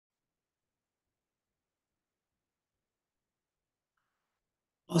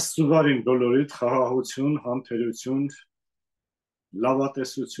Աստուծո բոլորիդ խաղաղություն, համբերություն,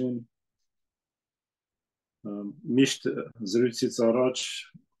 լավատեսություն միշտ զրույցից առաջ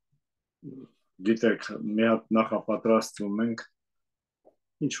գիտեք մի հատ նախապատրաստվում ենք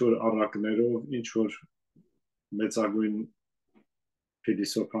ինչ որ առակներով, ինչ որ մեծագույն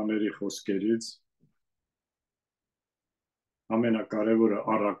փիլիսոփաների խոսքերից ամենակարևորը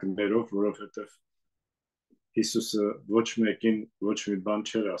առակներով, որովհետև Հիսուսը ոչ մեկին ոչ մի բան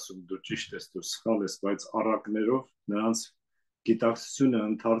չէր ասում, դու ճիշտ ես, դու սխալ ես, բայց առակներով նրանց գիտակցությունը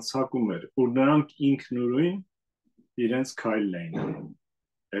ընդարձակում էր, որ նրանք ինքնուրույն իրենց քայլն էին անում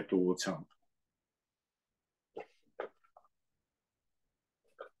այդ ուղղությամբ։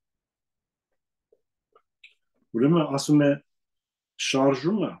 Ուրեմն ասում է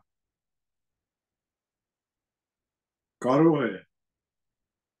շարժումը կարող է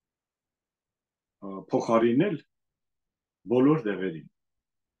փոխարինել բոլոր դեղերին,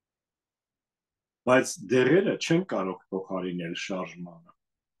 բայց դեղերը չեն կարող փոխարինել շարժմանը։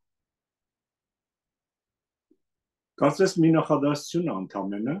 Կարծես մի նախադասություն է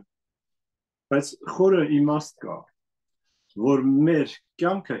ընդամենը, բայց խորը իմաստ կա, որ մեր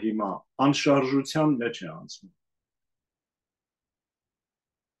կյանքը հիմա անշարժության մեջ է անցնում։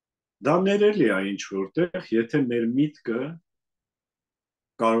 Դա ներելի է ինչ որտեղ, եթե մեր միտքը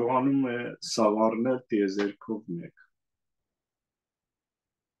կարողանում է սավառնել տիեզերքով մեկ։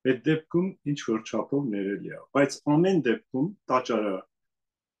 Այդ դեպքում ինչ որ չափով ներելի է, բայց ամեն դեպքում տաճարը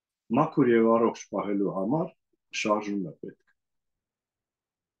մաքուր եւ առողջ պահելու համար շարժում է պետք։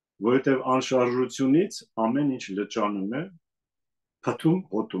 Որովհետեւ անշարժությունից ամեն ինչ լճանում է, փթում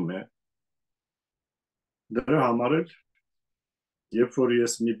հոտում է։ Դրա համար էլ երբ որ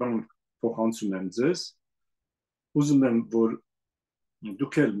ես մի բան փոխանցում եմ ձեզ, ուզում եմ որ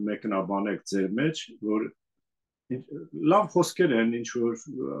դուք էլ մեկնաբանեք ձեր մեջ, որ լավ խոսքեր են, ինչ որ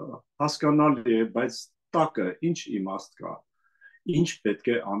հասկանալի է, բայց տակը ինչ իմաստ կա, ինչ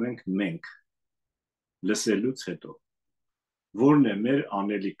պետք է անենք մենք լսելուց հետո, որն է մեր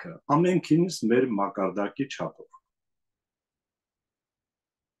անելիքը, ամենքինս մեր մակարդակի չափով։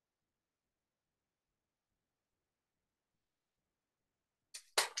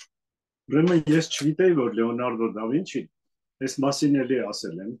 Ուրեմն ես չգիտեի, որ Լեոնարդո դա Վինչին այս մասին էլի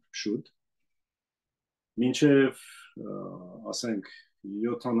ասել եմ շուտ, մինչև ասենք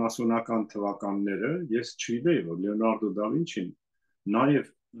 70-ական թվականները ես չգիտեի, որ Լեոնարդո դա Վինչին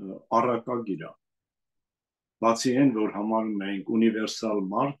նաև առակագիր է, բացի այն, որ համարում էինք ունիվերսալ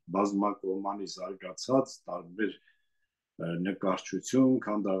մարդ, բազմակողմանի զարգացած, տարբեր նկարչություն,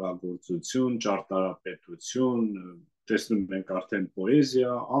 քանդակագործություն, ճարտարապետություն, տեսնում ենք արդեն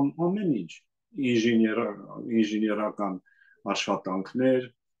պոեզիա, ամեն ինչ, ինժեներական աշխատանքներ,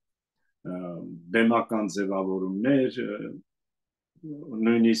 բեմական ձևավորումներ,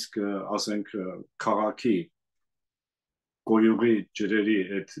 նույնիսկ ասենք քաղաքի կոյուղի ջրերի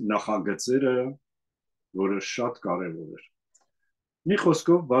այդ նախագծերը, որը շատ կարևոր էր։ Մի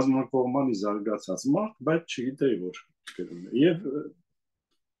խոսքով բազմակողմանի զարգացած մարդ, բայց չգիտեի որ գրում է։ Եվ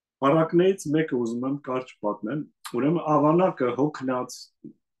առակներից մեկը ուզում եմ կարճ պատմեմ, ուրեմն ավանակը հոգնած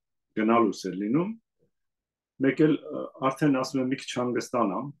գնալուց է լինում, մեկ էլ արդեն ասում եմ մի քիչ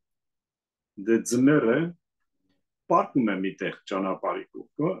հանգստանամ, դե ձմեռը պարկում է մի տեղ ճանապարհի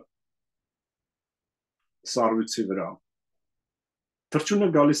կողքը, սառույցի վրա։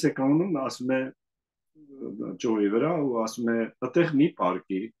 Թռչունը գալիս է կանգնում, ասում է ճոյի վրա ու ասում է այդտեղ մի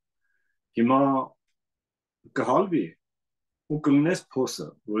պարկի, հիմա կհալվի ու կլնես փոսը,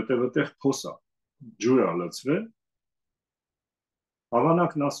 որովհետև այդտեղ փոս է, ջուր է լցվել։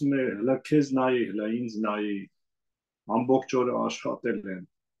 Ավանակն ասում է հլա քեզ նայի, հլա ինձ նայի, ամբողջ օրը աշխատել են։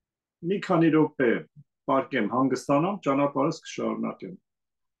 Մի քանի րոպե պարկեմ, հանգստանամ, ճանապարհս կշարունակեմ։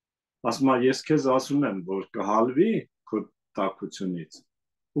 Ասում է ես քեզ ասում եմ, որ կհալվի քո տաքությունից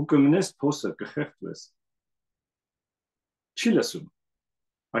ու կլնես փոսը, կխեղդվես։ Չի լսում։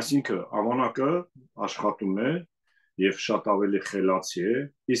 Այսինքն ավանակը աշխատում է եւ շատ ավելի խելացի է,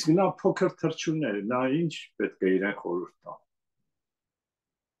 իսկ նա փոքր թռչուն է, նա ինչ պետք է իրեն խորհուրդ տա։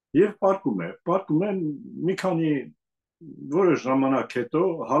 Եվ պարկում է մի քանի որոշ ժամանակ հետո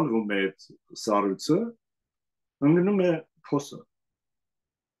հալվում է այդ սառույցը, ընկնում է փոսը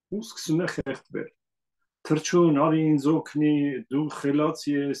ու սկսում է խեղդվել։ Թռչուն, արի ինձ օգնի, դու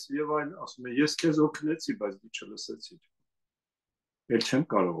խելացի ես եւ այլն, ասում է ես քեզ օգնեցի, բայց դու չլսեցիր։ Էլ չեմ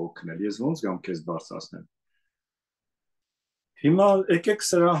կարող օգնել, ես ոնց գամ քեզ բարձրացնեմ։ Հիմա եկեք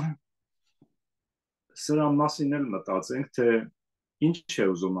սրա մասին էլ մտածենք, թե ինչ է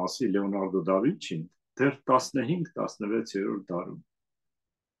ուզում ասի Լեոնարդո դա Վինչին դեռ 15-16-րդ դարում։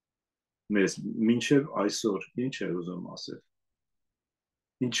 Մեզ մինչև այսօր ինչ է ուզում ասել։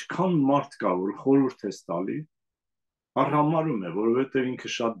 ինչքան մարդ կա, որ խորհուրդ է տալի, արհամարում է, որովհետև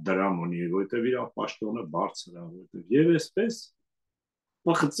ինքը շատ դրամ ունի, որովհետև իր պաշտոնը բարձր է, որովհետև եւ այսպես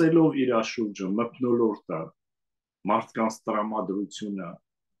պղծելով իր շուրջը, մթնոլորտը, մարդկանց տրամադրությունը,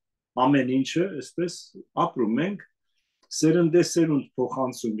 ամեն ինչը, այսպես ապրում ենք, սերնդեսերունդ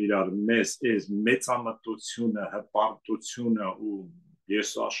փոխանցում իրար մեզ այս մեծամտությունը, հպարտությունը ու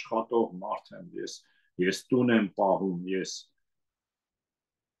ես աշխատող մարդ եմ, ես տուն եմ պահում, ես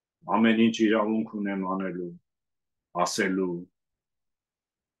ամեն ինչ իրավունք ունեմ անելու, ասելու։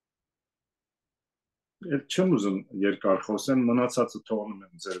 Այդ չեմ ուզում երկար խոսեմ, մնացածը թողնում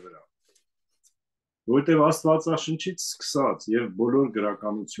եմ ձեր վրա։ Որովհետև Աստվածաշնչից սկսած եւ բոլոր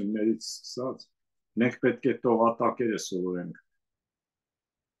գրականություններից սկսած մենք պետք է տողատակերը սովորենք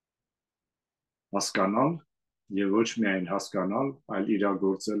հասկանալ եւ ոչ միայն հասկանալ, այլ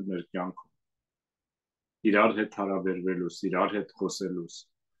իրագործել մեր կյանքում։ Իրար հետ հարաբերվելուս, իրար հետ խոսելուս,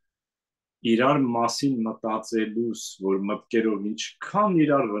 իրար մասին մտածելուս, որ մտքերով ինչքան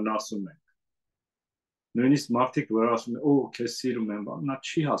իրար վնասում ենք։ Նույնիսկ մարդիկ որ ասում են, «Օ, քեզ սիրում եմ», նա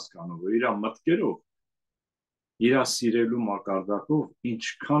չի հասկանում, որ իր մտքերով իր սիրելու մակարդակով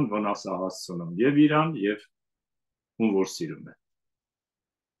ինչքան վնաս է հասցնում եւ իրան եւ ում որ սիրում է,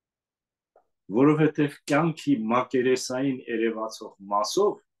 որովհետեւ կյանքի մակերեսային երևացող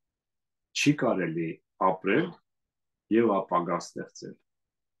մասով չի կարելի ապրել եւ ապագա ստեղծել։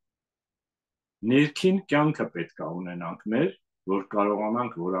 Ներքին կյանքը պետք է ունենանք մեր, որ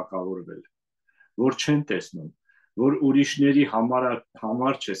կարողանանք որակավորվել, որ չեն տեսնում, որ ուրիշների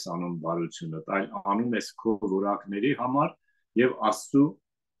համար չես անում բարությունը, այլ անում ես քո որակների համար եւ Աստծո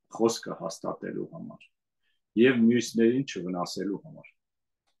խոսքը հաստատելու համար եւ մյուսներին չվնասելու համար։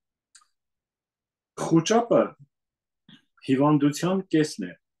 Խոճապը հիվանդության կեսն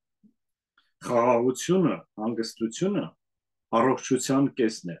է, խաղաղությունը, հանգստությունը առողջության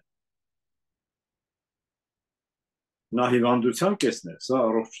կեսն է։ Նա հիվանդության կեսն է, սա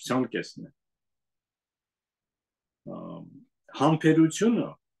առողջության կեսն է։ Համբերությունը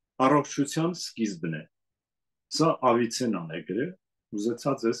առողջության սկիզբն է։ Սա Ավիցենան է գրել,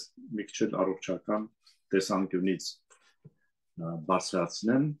 ուզեցած ես մի քիչ առողջական տեսանկյունից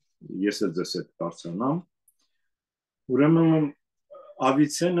բարձրացնեմ, ես էլ ձեզ հետ բարձրանամ։ Ուրեմն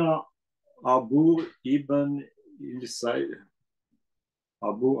Ավիցենա Աբու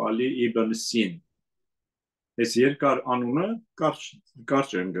Ալի Իբն Սին, այս երկար անունը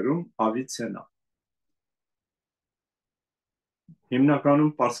կարճ եմ գրում Ավիցենա։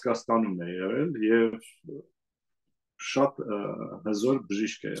 Հիմնականում Պարսկաստանում է եղել եւ շատ հզոր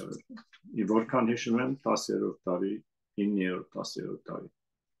բժիշկ է եղել։ Որքան հիշում եմ 10-րդ դարի, 9-րդ, 10-րդ դարի։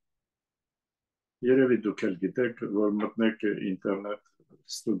 Երևի դուք էլ գիտեք, որ մտնեք ինտերնետ,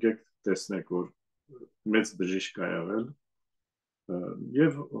 ստուգեք, տեսնեք, որ մեծ բժիշկ է եղել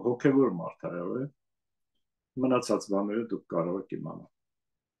եւ հոգեվոր մարդ է եղել։ Մնացած բաները դուք կարող եք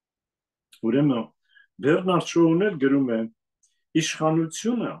իմանալ։ Ուրեմն Բերնարդ Շոուն էլ գրում է.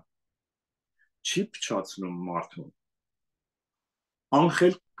 Իշխանությունը չի փչացնում մարդուն,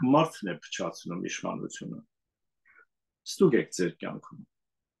 անխելք մարդն է փչացնում իշխանությունը։ Ստուգեք ձեր կյանքում,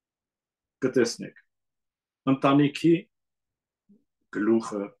 կտեսնեք, ընտանիքի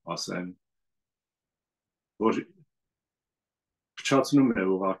գլուխը ասեն, որ փչացնում է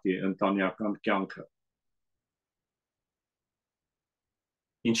ուղղակի ընտանեկան կյանքը։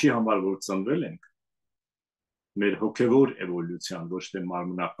 Ինչի համար որ ծնվել ենք, մեր հոգևոր էվոլյուցիան, ոչ թե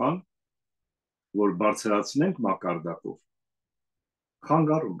մարմնական, որ բարձրացնենք մակարդակով,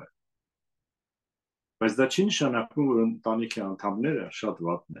 խանգարում է։ Բայց դա չի նշանակում, որ ընտանիքի անդամները շատ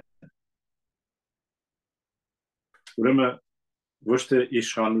վատն են։ Ուրեմն ոչ թե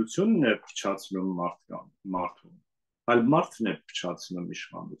իշխանությունն է փչացնում մարդուն, այլ մարդն է փչացնում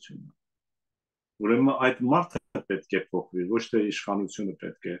իշխանությունը։ Ուրեմն այդ մարդը պետք է փոխվի, ոչ թե իշխանությունը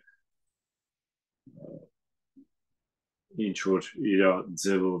պետք է ինչ որ իր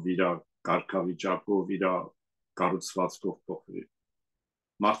ձևով, իր կարգավիճակով, իր կառուցվածքով փոխվի։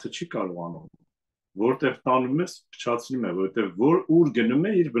 Մարդը չի կարողանում, որտեղ տանում ես, փչացնում է, որտեղ որ ուր գնում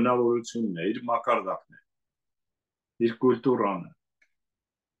է, իր բնավորությունն է, իր մակարդակն է, իր կուլտուրան է։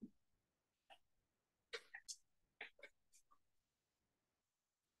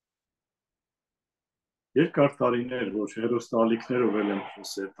 Երկար տարիներ, որ հերոստալիքներով էլ եմ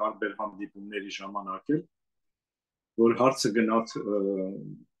խոսել, տարբեր հանդիպումների ժամանակ էլ, որ հարցը գնաց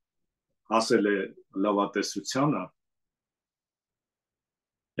հասել է լավատեսությանը,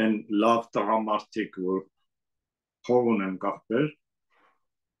 են լավ տղամարդիկ, որ փող ունեն կախբեր,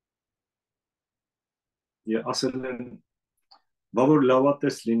 եւ ասել են, բա որ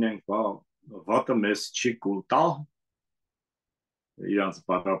լավատես լինենք, բա վատը մեզ չի կուտա, իրանց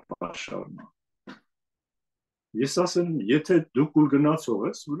բարապաշարն։ Ես ասեմ, եթե դու կուլ գնացող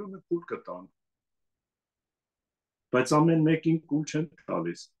ես, ուրեմն կուլ կտան։ Բայց ամեն մեկին կուլ չեն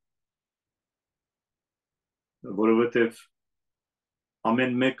տալիս։ Որովհետև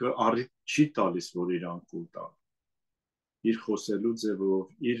ամեն մեկը առիթ չի տալիս, որ իրան կուլ տան։ Իր խոսելու ձևով,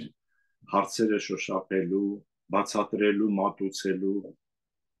 իր հարցերը շոշափելու, բացատրելու, մատուցելու։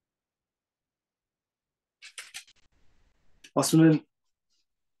 Ասում են,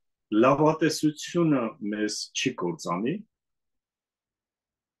 լավատեսությունը մեզ չի կործանի,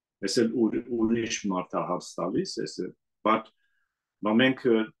 ես էլ ուրիշ մարդահարց տալիս, բայց մենք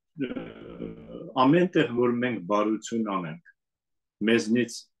ամեն տեղ, որ մենք բարություն անենք,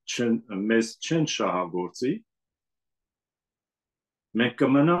 մեզ չեն շահագործի, մենք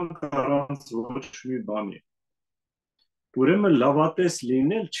կմնանք առանց ոչ մի բանի։ Ուրեմն լավատես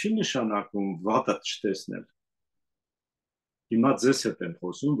լինել չի նշանակում վատը չտեսնել։ Հիմա ձեզ հետ եմ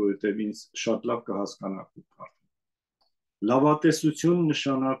խոսում, որովհետև ինձ շատ լավ կհասկանաք։ Լավատեսություն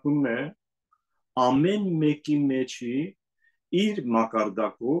նշանակում է ամեն մեկի մեջի իր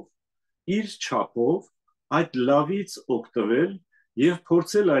մակարդակով, իր չափով այդ լավից օգտվել եւ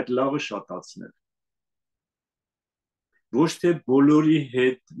փորձել այդ լավը շատացնել։ Ոչ թե բոլորի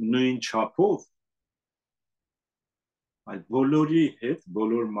հետ նույն չափով, այլ բոլորի հետ,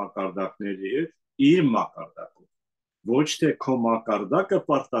 բոլոր մակարդակների հետ իր մակարդակով։ Ոչ թե քո մակարդակը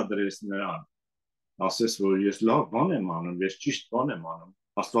պարտադրես նրան, ասես, որ ես լավ բան եմ անում, ես ճիշտ բան եմ անում,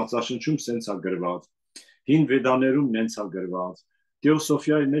 Աստվածաշնչում սենց է գրված, հին վեդաներում նենց է գրված,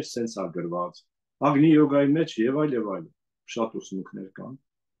 թեոսոֆիայի մեջ սենց է գրված, ագնի յոգայի մեջ եւ այլ, շատ ուսմունքներ կան։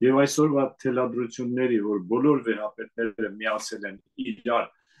 Եվ այսօրվա թելադրությունների, որ բոլոր վերապետները միացել են իրար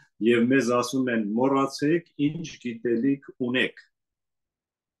եւ մեզ ասում են մոռացեք ինչ գիտելիք ունեք,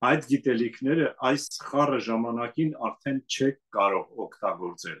 այդ գիտելիքները այս խառը ժամանակին արդեն չեք կարող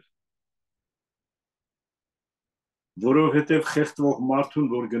օգտագործել։ Որովհետև խեղդվող մարդուն,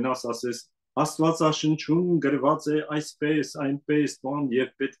 որ գնաս ասես, Աստվածաշնչում գրված է այսպես, այնպես, բան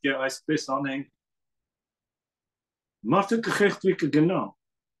եւ պետք է այսպես անենք, մարդը կխեղդվի կգնա։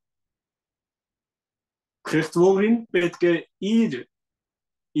 Խեղդվողին պետք է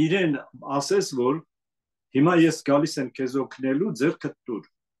իրեն ասես, որ հիմա ես գալիս եմ քեզ օգնելու, ձեռքդ տուր,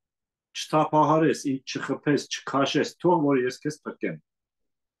 չթափահարես, ինձ չխփես, չքաշես, թող որ ես քեզ փրկեմ։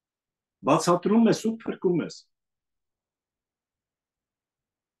 Բացատրում ես ու փրկում ես։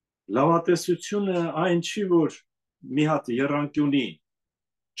 Լավատեսությունը այն չի, որ մի հատ եռանկյունի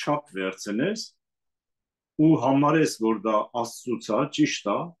չափ վերցնես ու համարես, որ դա Աստծուց է, ճիշտ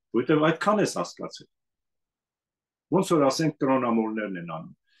է, որովհետև այդքան ես հասկացել։ Ոնց որ ասենք կրոնամոլներն են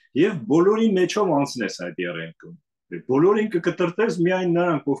անում։ Եվ բոլորի մեջով անցնես այդ եռանկյուն։ Բոլորին կկտրտես միայն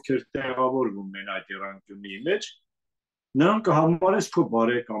նրանք, ովքեր տեղավորվում են այդ եռանկյունի մեջ, նրանք կհամարես քո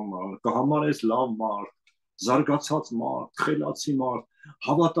բարեկամ, կհամարես լավ մարդ, զարգացած մարդ, խելացի մարդ,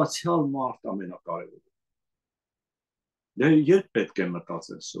 հավատացյալ մարդ ամենակարևորը։ Դե երբ պետք է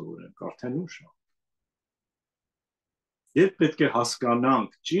մտածել սովորենք, արդեն ուշ է։ Երբ պետք է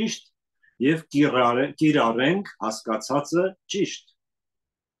հասկանանք ճիշտ եւ կիրառենք հասկացածը ճիշտ։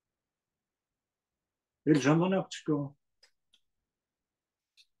 Էլ ժամանակ չկա։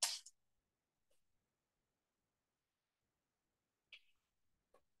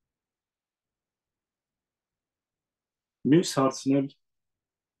 Մյուս հարցն էլ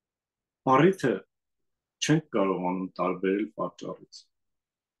առիթը չենք կարողանում տարբերել պատճառից։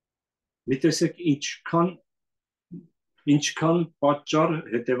 Մի տեսեք ինչքան պատճառ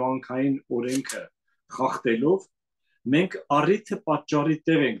հետևանքային օրենքը խախտելով մենք առիթը պատճառի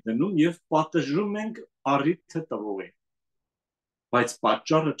տեղ ենք դնում եւ պատժում ենք առիթը տվողին, բայց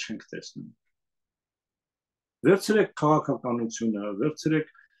պատճառը չենք տեսնում։ Վերցրեք քաղաքականությունը,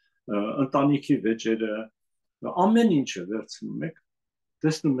 վերցրեք ընտանիքի վեճերը, ամեն ինչը վերցնում եք,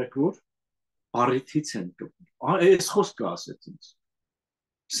 տեսնում եք, որ առիթից են կպնում։ Այս խոսքը ասեց ինձ։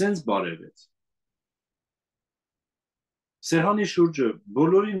 Սենց բարևեց։ Սեղանի շուրջը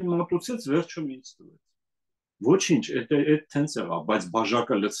բոլորին մատուցեց, վերջում ինձ տվեց։ Ոչինչ, այդ տենց եղավ, բայց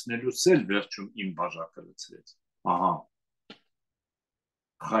բաժակը լցնելուց էլ վերջում իմ բաժակը լցրեց։ Ահա։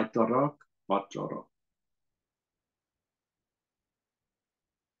 Խայտարակ պատճառը։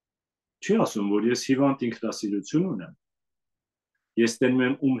 Չի ասում, որ ես հիվանդ ինքնասիրություն ունեմ։ Ես տենում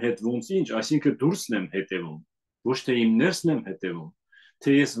եմ ում հետ ոնց ինչ, այսինքն դուրսն եմ հետևում, ոչ թե իմ ներսն եմ հետևում,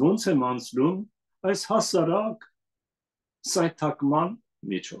 թե ես ոնց եմ անցնում այս հասարակ սայթակման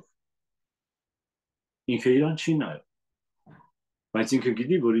միջով։ Ինքը իրան չի նայում, բայց ինքը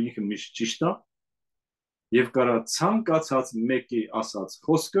գիտի, որ ինքը միշտ ճիշտ է եւ կարա ցանկացած մեկի ասած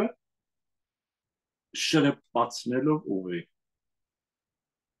խոսքը շրպացնելով ուղի։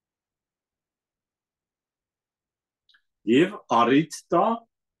 եւ առիթ տա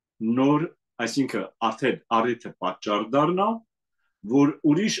նոր, այսինքն արդեն առիթը պատճառ դառնա, որ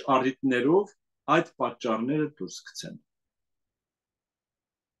ուրիշ առիթներով այդ պատճառները դուրս գցեն։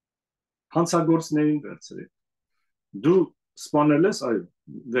 Հանցագործներին վերցրի։ Դու սպանել ես, այո,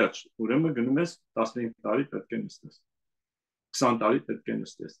 վերջ, ուրեմն գնում ես 15 տարի պետք է նստես, 20 տարի պետք է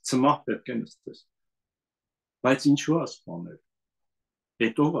նստես, ծմահ պետք է նստես, բայց ինչու է սպանել,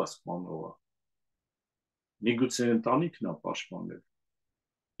 էդ ով է սպանողը, միգուցե ընտանիքն է պաշտպանել,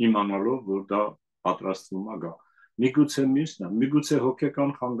 իմանալով, որ դա պատրաստվում է գա, միգուցե մյուսն է, միգուցե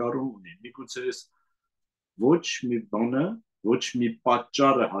հոգեկան խանգարում ունի, միգուցե ոչ մի բանը, ոչ մի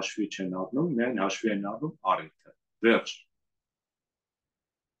պատճառը հաշվի չեն առնում, միայն հաշվի են առնում առիթը, վերջ։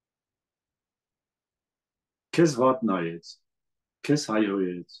 Քեզ վատ նայեց, քեզ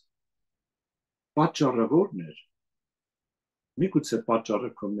հայհոյեց, պատճառը ո՞րն էր, միգուցե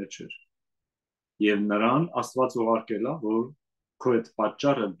պատճառը քո մեջ էր, և նրան Աստված ուղարկել է, որ քո այդ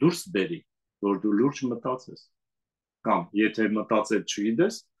պատճառը դուրս բերի, որ դու լուրջ մտածես, կամ եթե մտածել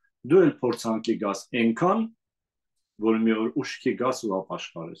չգիտես, դու էլ փորձանքի գաս այնքան, որ մի օր ուշքի գաս ու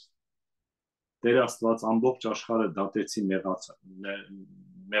ապաշխարես։ Տեր Աստված ամբողջ աշխարհը դատեցի,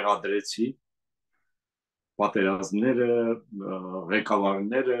 մեղադրեցի, պատերազմները,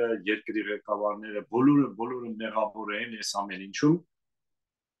 ղեկավարները, երկրի ղեկավարները, բոլորը մեղավոր են այս ամեն ինչում,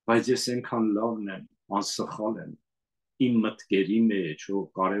 բայց ես այնքան լավն եմ, անսխալ եմ, իմ մտքերի մեջ,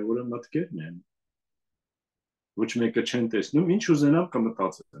 կարևորը մտքերն են, ոչ մեկը չեն տեսնում, ինչ ուզենամ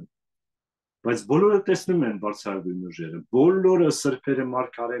կմտածեմ, բայց բոլորը տեսնում են բարձրագույն ուժերը, բոլորը սրբերը,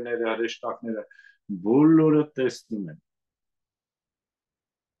 մարգարեները, հրեշտակները, բոլորը տեսնում են,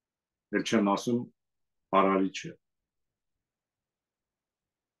 էլ չեմ ասում արարիչը,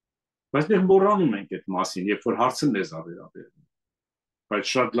 բայց մենք մոռանում ենք այդ մասին, երբ որ հարցը մեզ է վերաբերում,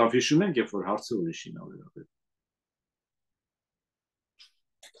 բայց շատ լավ հիշում ենք, երբ որ հարցը ուրիշին է վերաբերում։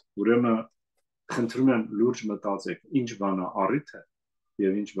 Ուրեմն խնդրում եմ լուրջ մտածեք, ինչ բան է առիթը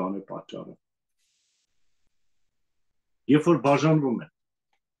եւ ինչ բան է պատճառը։ Երբ որ բաժանվում են,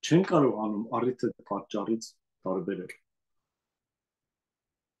 չեն կարողանում առիթը պատճառից տարբերել։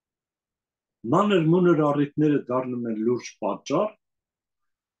 Մանր-մունր առիթները դառնում են լուրջ պատճառ,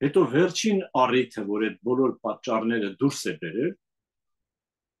 հետո վերջին առիթը, որ այդ բոլոր պատճառները դուրս է բերել,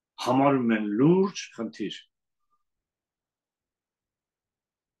 համարում են լուրջ խնդիր։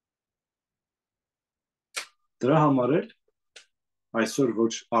 Դրա համար էլ այսօր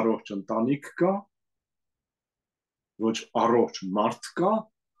ոչ առողջ ընտանիք կա, ոչ առողջ մարդ կա,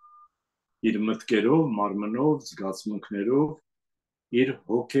 իր մտքերով, մարմնով, զգացմունքներով, իր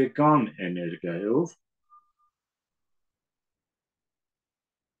հոգեկան էներգիայով,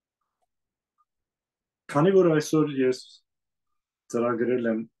 քանի որ այսօր ես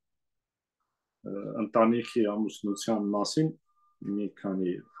ծրագրել եմ ընտանիքի ամուսնության մասին մի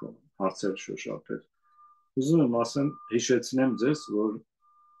քանի հարցեր շոշափել։ Ուզում եմ ասեմ, հիշեցնեմ ձեզ, որ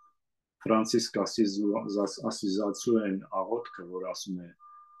Ֆրանցիսկ Ասիզացու աղոթքը, որ ասում է,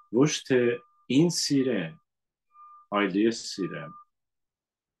 ոչ թե ինձ սիրեն, այլ ես սիրեմ,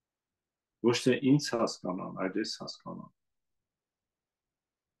 ոչ թե ինձ հասկանան, այլ ես հասկանան։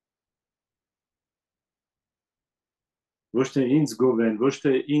 Ոչ թե ինձ գովեն, ոչ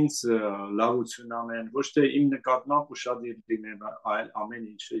թե ինձ լավություն անեն, ոչ թե իմ նկատմամբ ուշադիր լինեն, այլ ամեն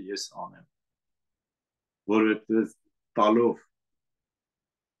ինչը ես անեմ։ Որովհետև տալով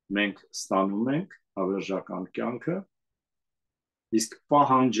մենք ստանում ենք հավերժական կյանքը, իսկ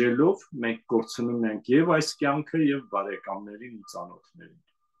պահանջելով մենք կորցնում ենք եւ այս կյանքը եւ բարեկամներին ու ծանոթներին։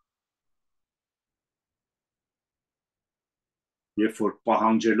 Երբ որ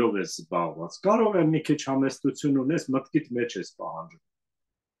պահանջելով ես զբաղված, կարող է մի քիչ համեստություն ունես, մտքիդ մեջ ես պահանջում։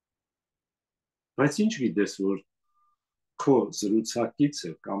 Բայց ինչ գիտես, որ քո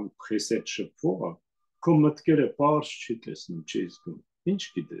զրուցակիցը կամ քեզ հետ շփվողը քո մտքերը պարզ չի տեսնում, չի զգում։ Ինչ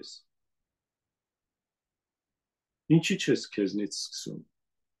գիտես։ Ինչի չես քեզնից սկսում։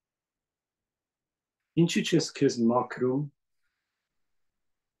 Ինչի չես քեզ մաքրում,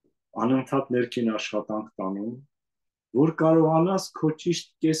 անընդհատ ներքին աշխատանք տանում, որ կարողանաս քո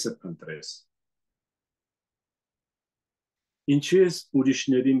ճիշտ կեսը փնտրես։ Ինչի ես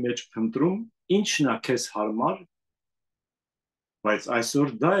ուրիշների մեջ փնտրում, ինչն է քեզ հարմար, բայց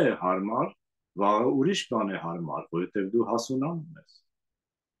այսօր դա է հարմար, վաղը ուրիշ բան է հարմար, որովհետև դու հասունանում ես։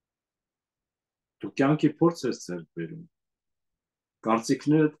 Դու կյանքի փորձ ես ձեռք բերում։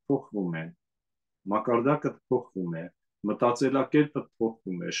 Կարծիքներդ փոխվում են, մակարդակդ փոխվում է, մտածելակերպդ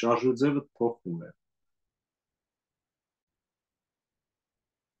փոխվում է, շարժուձևդ փոխվում է։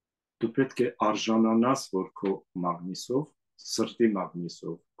 Դու պետք է արժանանաս, որ քո մագնիսով, սրտի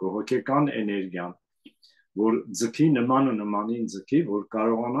մագնիսով, քո հոգեկան էներգիան, որ ձգի նմանը նմանին ձգի, որ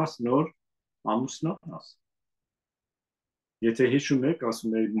կարողանաս նոր ամուսնանաս։ Եթե հիշում եք,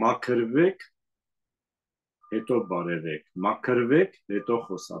 ասում եք մաքրվեք, հետո բարևեք, մաքրվեք, հետո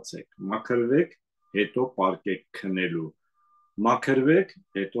խոսացեք, մաքրվեք, հետո պարկեք քնելու, մաքրվեք,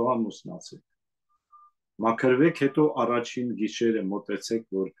 հետո ամուսնացեք, մաքրվեք, հետո առաջին գիշերը մոտեցեք,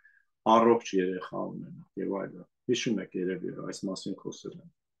 որ առողջ երեխա ունենաք եւ այլն։ Հիշում եք երևի այս մասին խոսել եմ։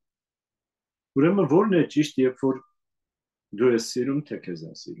 Ուրեմն ո՞րն է ճիշտ, երբ որ դու ես սիրում, թե քեզ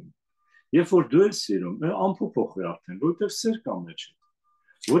են սիրում։ Երբ որ դու ես սիրում, անփոփոխ է արդեն, որովհետև սեր կա մեջ։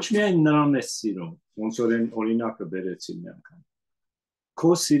 Ոչ միայն նրան ես սիրում, ոնց որ այն օրինակը բերեցի մի անգամ։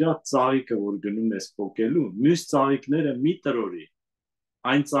 Քո սիրած ծաղիկը, որ գնում ես պոկելու, մյուս ծաղիկները մի տրորի,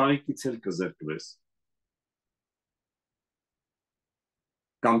 այն ծաղիկից էլ կզրկվես։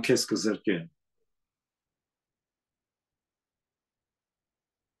 Կամ քեզ կզրկեն։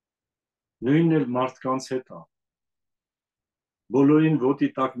 Նույնն էլ մարդկանց հետ է։ Բոլորին ոտի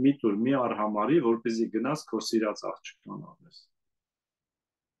տակ մի տուր, մի արհամարի, որպեսզի գնաս քո սիրած աղջկան ավես։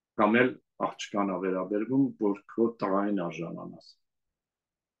 Կամ էլ աղջկան ավերաբերվում, որ քո տղային արժանանաս։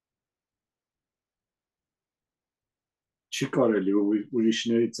 Չի կարելի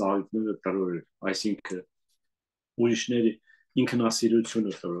ուրիշների ծաղիկները տրորել, այսինքն ուրիշների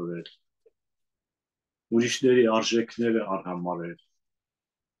ինքնասիրությունը տրորել, ուրիշների արժեքները արհամարել։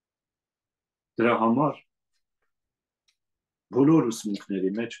 Դրա համար բոլոր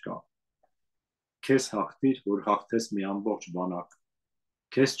ուսմունքների մեջ կա քեզ հաղթիր, որ հաղթես մի ամբողջ բանակ,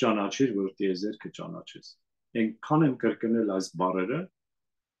 քեզ ճանաչիր, որ տիեզերքը ճանաչես։ Այնքան եմ կրկնել այս բառերը,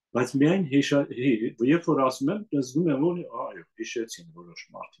 բայց միայն երբ որ ասում եմ, զգում եմ, որ այո, հիշեցին որոշ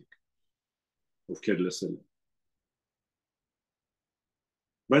մարդիկ, ովքեր լսել են։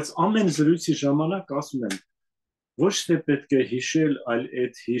 Բայց ամեն զրույցի ժամանակ ասում եմ, ոչ թե պետք է հիշել, այլ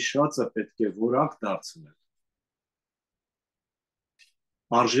այդ հիշածը պետք է որակ դարձնել,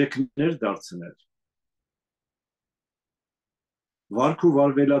 արժեքներ դարձնել, վարք ու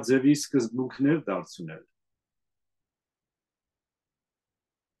վարվելաձևի սկզբունքներ դարձնել,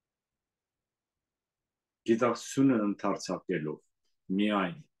 գիտակցությունը ընդարձակելով,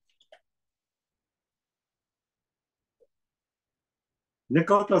 միայն։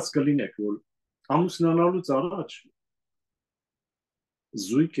 Նկատած կլինեք, որ ամուսնանալուց առաջ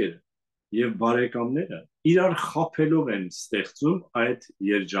զույգերը եւ բարեկամները իրար խաբելով են ստեղծում այդ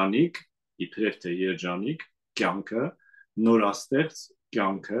երջանիկ, իբրև թե երջանիկ կյանքը, նորաստեղծ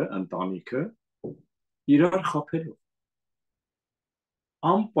կյանքը, ընտանիքը իրար խաբելով։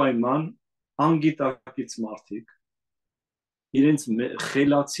 Անպայման անգիտակից մարդիկ, իրենց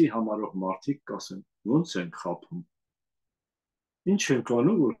խելացի համարող մարդիկ կասեն, ոնց են խաբում։ Ինչ ենք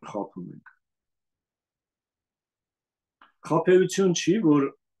անում, որ խաբում ենք։ Խաբեություն չի, որ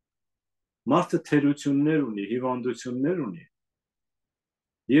մարդը թերություններ ունի, հիվանդություններ ունի,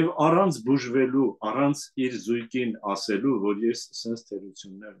 եւ առանց բուժվելու, առանց իր զույգին ասելու, որ ես sense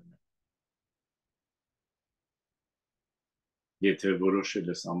թերություններ ունեմ։ Եթե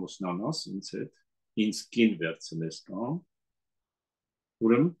որոշել ես ամուսնանաս ինձ հետ, ինձ կին վերցնես կամ,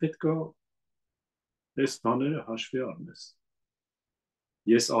 ուրեմն պետք է այս բաները հաշվի առնես։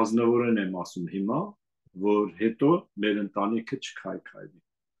 Ես ազնվորեն եմ ասում հիմա, որ հետո մեր ընտանիքը չքայքայվի։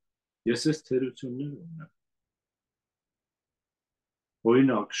 Ես այս թերություններ ունեմ։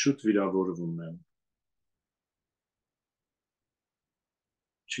 Օրինակ, շուտ վիրավորվում եմ։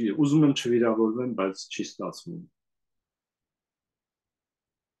 Ուզում եմ չվիրավորվեմ, բայց չի ստացվում։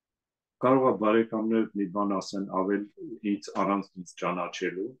 Կարող է բարեկամներդ մի բան ասեն ավել ինձ առանց ինձ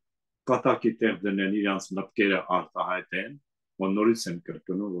ճանաչելու, կատակի տեղ դնեն իրանց մտքերը արտահայտեն, որ նորից եմ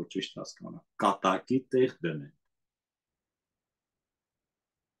կրկնում, որ ճիշտ հասկանա, կատակի տեղ դնեն։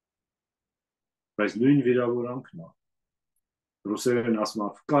 Բայց նույն վիրավորանքն է։ Ռուսերեն ասում է,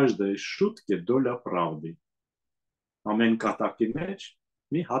 в каждой шутке доля правды։ Ամեն կատակի մեջ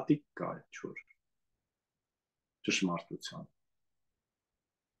մի հատիկ կա չոր ճշմարտության։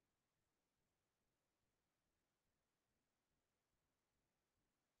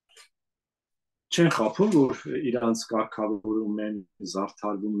 Չեն խաբում, որ իրանց կարգավորում են,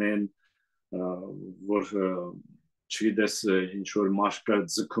 զարդարվում են, որ չգիտես ինչ-որ մաշկը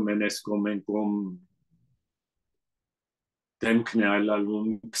ձգում են ես կոմ են կոմ, դեմքն է այլալվում,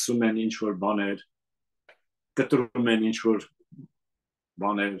 կսում են ինչ-որ բաներ, կտրում են ինչ-որ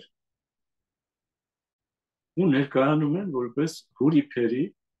բաներ, ու ներկայանում են որպես հուրիփերի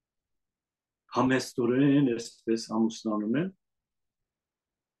համեստորեն այսպես ամուսնանում են,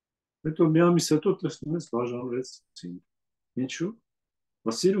 հետո մի ամիս հետո տեսնում ես բաժանվեցին։ Ինչու՞։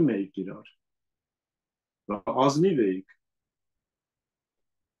 Բա սիրում էիք իրար։ Բա ազնիվ էիք։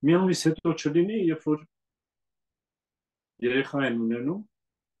 Մի ամիս հետո չլինի, երբ որ երեխա են ունենում,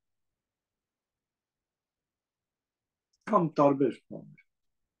 կամ տարբեր բաներ։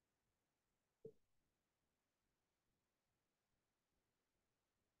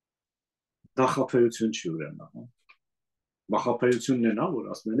 Դա խաբեություն չի ուրեմն, խաբեությունն է նա, որ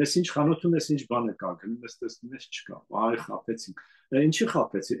ասում են, ես ինչ խանութում ես, ինչ բանը կա, գնում ես տեսնում ես չկա, այ խաբեցինք, ինչի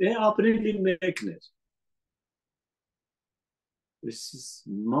խաբեցի, ապրիլի 1-ն էր, ես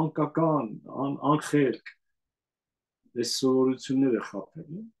մանկական, անխելք, ես սովորությունները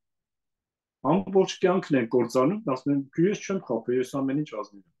խաբել, ամբողջ կյանքն են կործանում, ասում են, ես չեմ խաբել, ես ամեն ինչ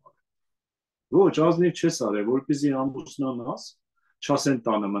ազնիվ եմ արել, ոչ, ազնիվ չես արել, որպեսզի ամուսնանաս, չասեն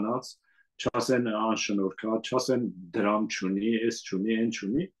տանը մնաց, չասեն անշնորհքա, չասեն դրամ չունի, էս չունի, այն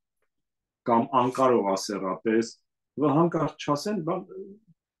չունի, կամ անկարող ասեռապես, հանկարծ չասեն,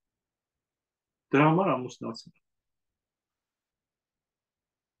 դրա համար ամուսնացել։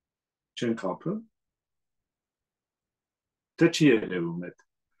 Չեն խաբը, թե չի երևում այդ,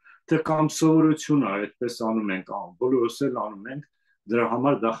 թե կամ սովորություն է, այդպես անում ենք, բոլորս էլ անում ենք, դրա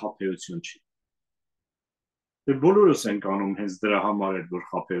համար դա խաբեություն չի։ Բոլորս ենք անում հենց դրա համար էլ, որ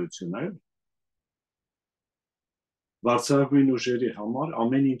խաբեություն է, բարձրագույն ուժերի համար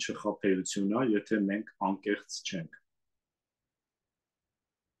ամեն ինչը խաբեություն է, եթե մենք անկեղծ չենք։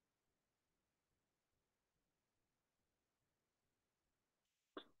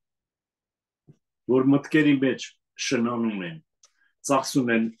 Որ մտքերի մեջ շնանում են, ծախսում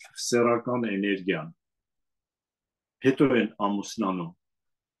են սեռական էներգիան, հետո են ամուսնանում,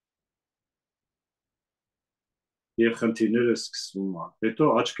 և խնդիրները սկսվում են, հետո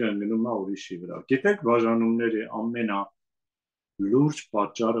աչքը ընկնում է ուրիշի վրա։ Գիտեք բաժանումների ամենալուրջ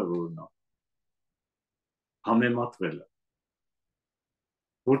պատճառը որն է, համեմատվելը,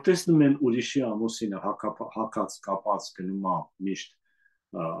 որ տեսնում են ուրիշի ամուսինը հագած կապած գնում է միշտ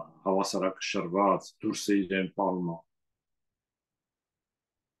հավասարակշռված, դուրսը իրեն պալում է,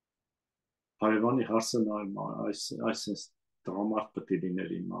 հարևանի հարցը նայում է, այս տղամարդ պետք է լիներ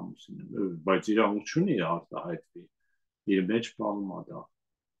իմ ամուսինը, բայց իրավունք չունի արտահայտվի, իր մեջ պալում է դա։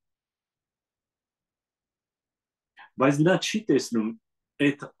 Բայց նա չի տեսնում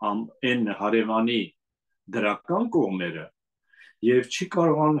այն հարևանի դրական կողմերը և չի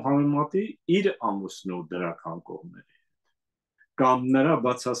կարողանում համեմատի իր ամուսնու դրական կողմերի հետ, կամ նրա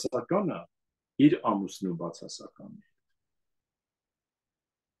բացասականը իր ամուսնու բացասականի հետ։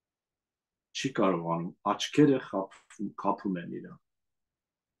 Չի կարողանում, աչքերը խաբում են իրան։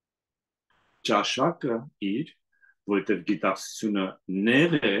 Ճաշակը իր, որովհետև գիտակցությունը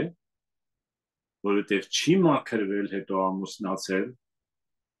նեղ է, որովհետև չի մաքրվել հետո ամուսնացել,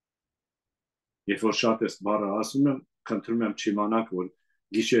 երբ որ շատ ես բառը ասում եմ, խնդրում եմ չիմանաք, որ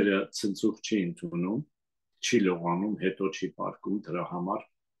գիշերը ցնցուղ չի ընդունում, չի լողանում, հետո չի պարկում, դրա համար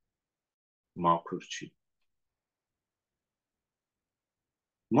մաքուր չի։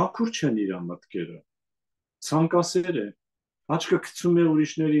 Մաքուր չեն իր մտքերը, ցանկասեր է, աչքը գցում է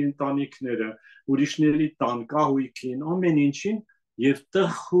ուրիշների ընտանիքները, ուրիշների տան կահույքին, ամեն ինչին և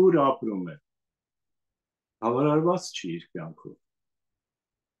տխուր ապրում է, հավարարված չի իր կյանքով,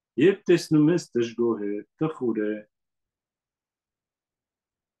 երբ տեսնում ես դժգոհ է, տխուր է,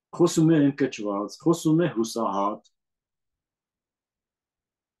 խոսում է ընկճված, խոսում է հուսահատ,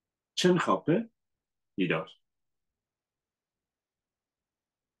 չեն խաբել իրար։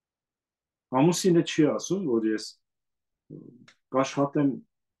 Ամուսինը չի ասում, որ ես կաշխատեմ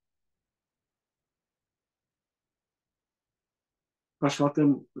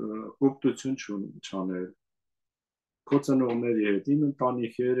օգտություն չանել, քո ծնողների հետ, իմ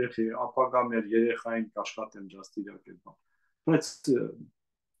ընտանիքի երեխի, ապագա մեր երեխային կաշխատեմ դաստիարակել, բայց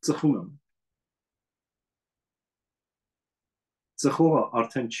ծխում եմ։ Ծխողը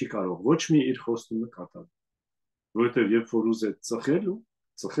արդեն չի կարող ոչ մի իր խոստումը կատարել, որովհետև երբ որ ուզեց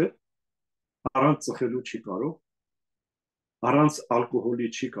ծխել, առանց ծխելու չի կարող, առանց ալկոհոլի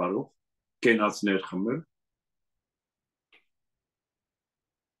չի կարող կենացներ խմել,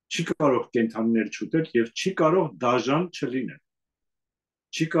 չի կարող կենդանիներ չուտել և չի կարող դաժան չլինել,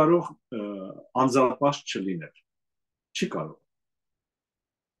 չի կարող անձապաշտ չլինել, չի կարող։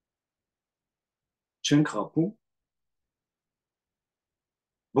 Չենք խաբում,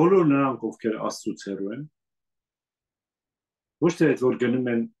 բոլոր նրանք, ովքեր Աստծուց հեռու են, ոչ թե այդ որ գնում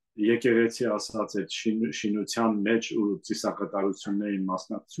են եկեղեցի ասած այդ շինության մեջ ու ծիսակատարությունների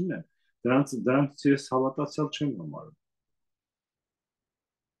մասնակցում են, դրանց ես հավատացյալ չեմ համարում։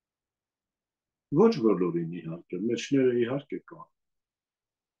 Ոչ բոլորին իհարկե, մեջները իհարկե կան,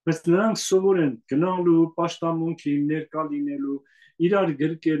 բայց նրանք սովոր են գնալու, պաշտամունքի, ներկա լինելու, իրար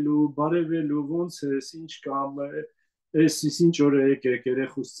գրկելու, բարևելու, ոնց ես, ինչ կամ, ես ինչ օր եկեք,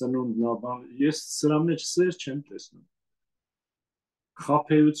 երեխուս ծնունդն, ես սրա մեջ սեր չեմ տեսնում։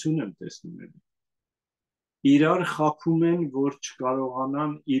 խաբեություն եմ տեսնում եմ։ Իրար խաբում են, որ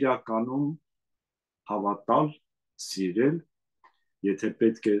չկարողանան իրականում հավատալ, սիրել, եթե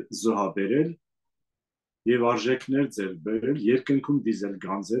պետք է զոհաբերել եւ արժեքներ ձեռք բերել, երկնքում դիզել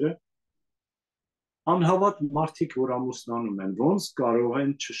գանձերը, անհավատ մարդիկ, որ ամուսնանում են, ոնց կարող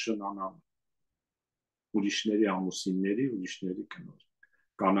են չշնանալ ուրիշների ամուսինների, ուրիշների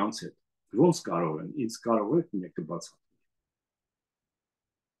կանանց հետ, ոնց կարող են, ինձ կարող եք մեկը բացատրել։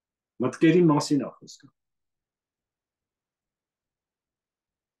 Մտքերի մասին է խոսքը։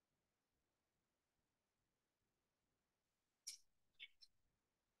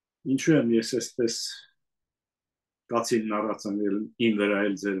 Ինչու եմ ես այսպես կացին նարացանել իմ վրա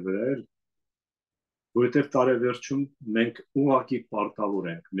էլ ձեր վրա էլ, որովհետև տարեվերջում մենք ուղղակի պարտավոր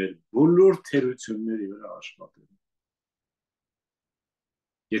ենք մեր բոլոր թերությունների վրա աշխատել։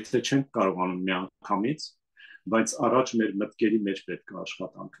 Եթե չենք կարողանում միանգամից, բայց առաջ մեր մտքերի մեջ պետք է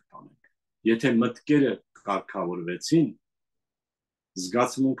աշխատանքը տանենք։ Եթե մտքերը կարգավորվեցին,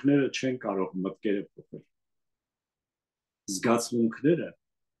 զգացմունքները չեն կարող մտքերը փոխել։ Զգացմունքները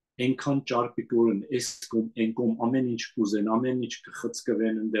այնքան ճարպիկոր են, այս կողմ, այն կողմ, ամեն ինչ կուզեն, ամեն ինչ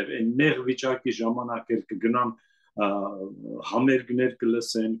կխցկվեն այնտեղ, այն նեղ վիճակի ժամանակ էլ կգնան համերգներ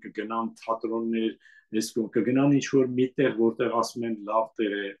կլսեն, կգնան թատրոններ, այս կողմ, կգնան ինչ-որ միտեղ, որտեղ ասում են լավ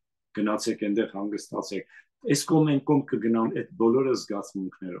տեղ է, գնացեք այնտեղ հանգստացեք, այս կողմ, այն կողմ կգնան այդ բոլորը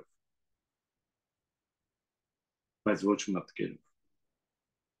զգացմունքներով, բայց ոչ մտքերով։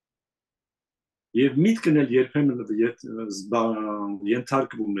 Եվ միտքն էլ երբեմն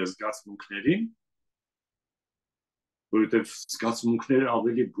ենթարկվում է զգացմունքներին, որովհետև զգացմունքները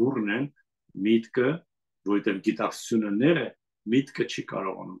ավելի բուռն են, միտքը, որովհետև գիտակցությունը նեղ է, միտքը չի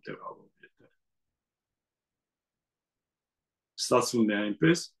կարողանում տեղավորել այդտեղ։ Ստացվում է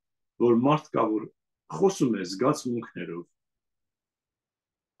այնպես, որ մարդ կա, որ խոսում է զգացմունքներով,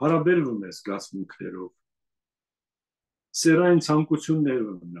 հարաբերվում է զգացմունքներով, սերային ցանկություններ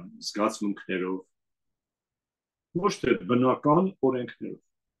ունեն զգացմունքներով, ոչ թե բնական օրենքներով։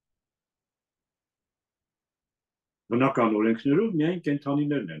 Բնական օրենքներով միայն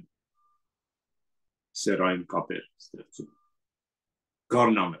կենդանիներն են սերային կապեր ստեղծում։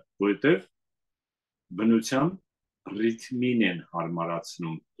 Գառնանը, որովհետև բնության ռիթմին են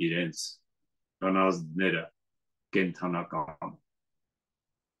հարմարացնում իրենց բնազդները կենդանական։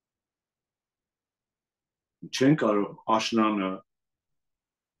 Չեն կարող աշնանը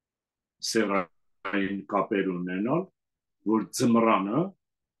սերային կապեր ունենալ, որ ձմռանը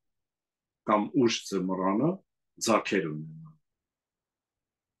կամ ուշ ձմռանը ձագեր ունենալ։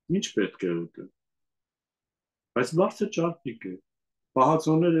 Ինչ պետք է ուտել։ Բայց մարդը ճարպիկ է։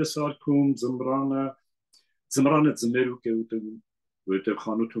 Պահածոներ է սարքում, ձմռանը ձմերուկ է ուտում, որովհետև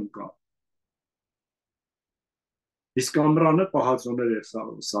խանութում կա։ Իսկ ամռանը պահածոներ է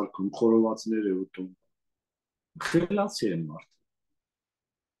սարքում, խորովածներ է ուտում։ Խելացի են մարդը։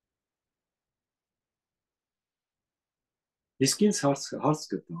 Իսկ ինձ հարց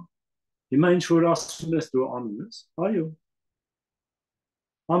կտամ։ Հիմա ինչ որ ասում ես դու անում ես, այո։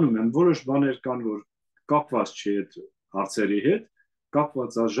 Անում եմ, որոշ բաներ կան, որ կապված չի այդ հարցերի հետ,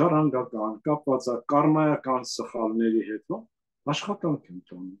 կապված է ժառանգական, կապված է կարմայական սխալների հետ, աշխատանք եմ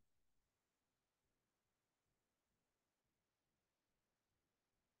տանում։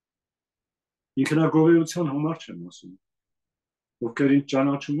 Ինքնագովեության համար չեմ ասում, ովքեր ինձ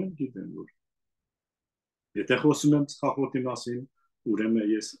ճանաչում են, գիտեն, որ եթե խոսում եմ ծխախոտի մասին, ուրեմն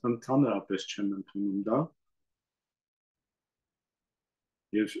ես ընդհանրապես չեմ ընդունում դա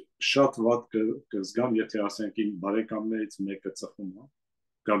եւ շատ վատ կզգամ, եթե ասենք իմ բարեկամներից մեկը ծխում է,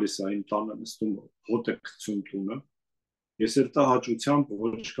 գալիս է իմ տանը նստում, հոտ է գցում տունը, ես էլ տա հաճությամբ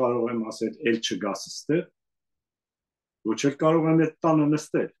ոչ կարող եմ ասել էլ չգաս ստեղ, ոչ էլ կարող եմ այդ տանը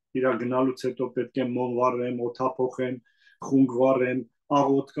նստել, իրա գնալուց հետո պետք է մոմ վառեմ, օդափոխեմ, խունգ վառեմ,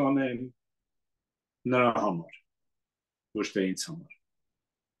 աղոտ կանեմ նրա համար, ոչ թե ինձ համար։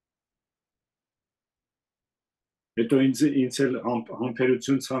 Հետո ինձ էլ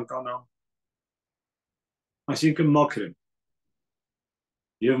համբերություն ցանկանամ, այսինքն մաքրեմ,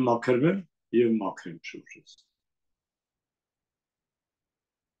 եւ մաքրվեմ, եւ մաքրեմ շուրջս։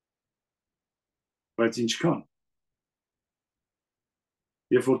 Բայց ինչքան։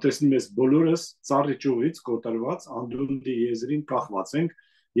 Երբ որ տեսնում ես բոլորս ծառի ճյուղից կոտրված, անդունդի եզրին կախված ենք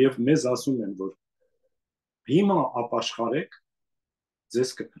եւ մեզ ասում են, որ հիմա ապաշխարեք,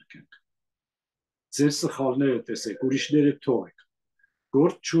 ձեզ կփրկենք։ Ձեր սխալները տեսեք, ուրիշները թողեք,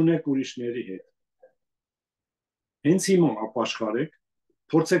 գործ չունեք ուրիշների հետ։ Հենց հիմա ապաշխարեք,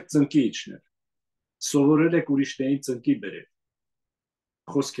 փորձեք ծնկի իջնել, սովորել եք ուրիշներին ծնկի բերել,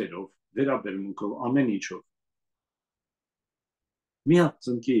 խոսքերով, վերաբերմունքով, ամեն ինչով։ մի հատ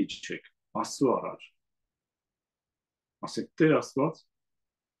ծնկի իջեք Աստծո առաջ, ասեք Տեր Աստված,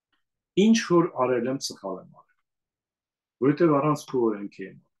 ինչ որ արել եմ սխալ եմ արել, որովհետև առանց քո օրենքի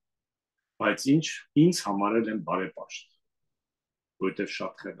եմ, բայց ինձ համարել եմ բարեպաշտ, որովհետև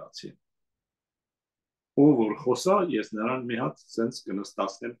շատ խելացի եմ, ով որ խոսա, ես նրան մի հատ սենց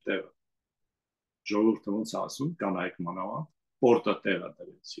կնստացնեմ տեղը, ժողովուրդը ոնց ասում, կանայք մանավանդ, պորտը տեղը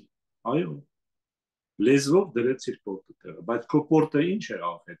դրեցի, այո, լեզվով դրեցիր պորտը տեղը, բայց քո պորտը ինչ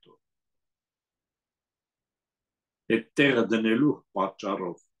եղավ հետո, այդ տեղը դնելու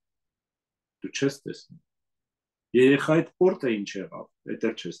պատճառով դու չես տեսնում, երեխայդ պորտը ինչ եղավ, այդ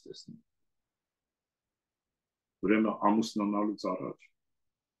էլ չես տեսնում, ուրեմն ամուսնանալուց առաջ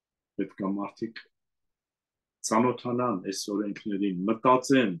պետք է մարդիկ ծանոթանան այս օրենքներին,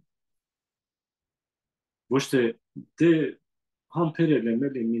 մտածեն, ոչ թե դե համբերել եմ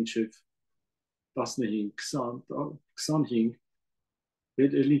էլի մինչև 15, 20, 25,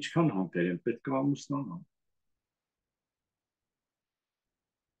 էլ ինչքան համբերեմ, պետք է ամուսնանամ։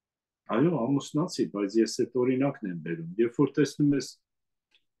 Այո, ամուսնացի, բայց ես այդ օրինակն եմ բերում, երբ որ տեսնում ես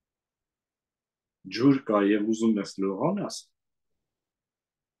ջուր կա եւ ուզում ես լողանաս,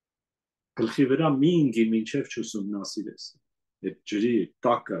 գլխի վրա մի ինգի մինչև չուսումնասիրես, այդ ջրի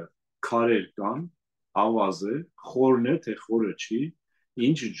տակը քարեր կան, ավազ է, խորն է, թե խորը չի,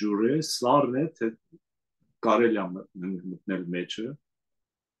 ինչ ջուր է, սառն է, թե կարելի է մտնել մեջը,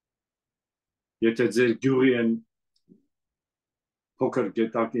 եթե ձեր գյուղի են փոքր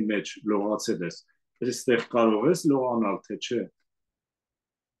գետակի մեջ լողացել ես, այստեղ կարող ես լողանալ, թե չէ,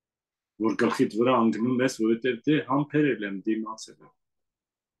 որ գլխիդ վրա անգնում ես, որովհետև դե համբերել եմ, դիմացել եմ։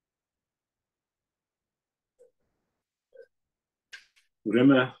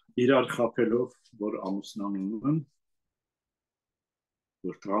 Ուրեմն իրար խաբելով, որ ամուսնանում են,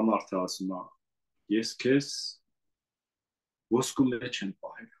 որ տղամարդը ասում է, ես քեզ ոսկու մեջ եմ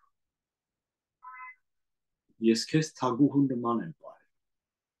պահել, ես քեզ թագուհու նման եմ պահել,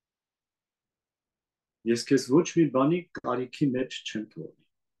 ես քեզ ոչ մի բանի կարիքի մեջ չեմ թողնի,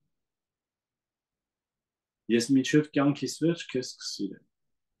 ես մինչև կյանքիս վերջ քեզ կսիրեմ,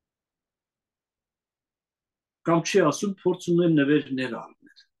 կամ չի ասում փորձում եմ նվերներ առնել,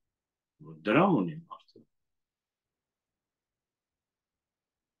 դրամ ունի մարդը,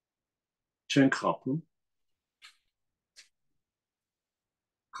 չենք խաբում,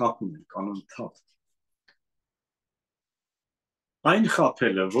 խաբում ենք անընդհատ, այն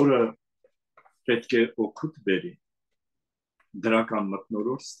խաբելը, որը պետք է օգուտ բերի, դրական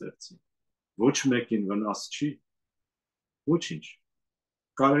մթնոլորտ ստեղծի, ոչ մեկին վնաս չի, ոչինչ,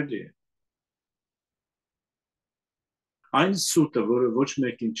 կարելի է, այն սուտը, որը ոչ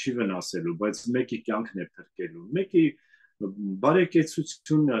մեկին չի վնասելու, բայց մեկի կյանքն է փրկելու, մեկի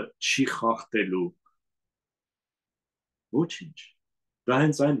բարեկեցությունը չի խախտելու, ոչինչ, դա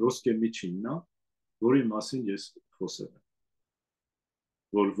հենց այն ոսկե միջինն է, որի մասին ես խոսել եմ,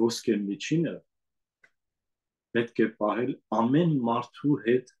 որ ոսկե միջինը պետք է պահել ամեն մարդու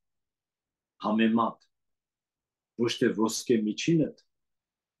հետ համեմատ, ոչ թե ոսկե միջինդ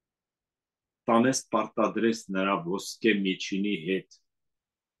տանես պարտադրես նրա ոսկե միջինի հետ։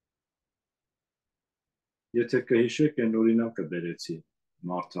 Եթե կհիշեք, այն օրինակը բերեցի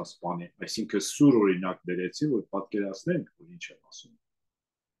մարդասպանի, այսինքն սուր օրինակ բերեցի, որ պատկերացնենք, որ ինչ եմ ասում։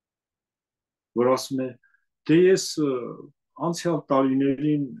 Որ ասում է, դե ես անցյալ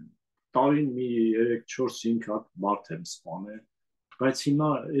տարին մի 3-4-5 հատ մարդ եմ սպանել, բայց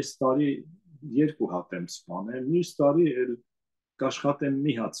հիմա այս տարի 2 հատ եմ սպանել, մյուս տարի էլ կաշխատեմ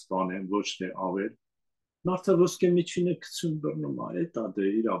մի հատ սպանեմ, ոչ թե ավել, մարդը ոսկե միջինը գցում բռնում է, դա դե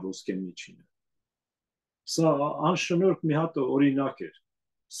իրա ոսկե միջինը։ Սա անշնորհք մի հատ օրինակ էր,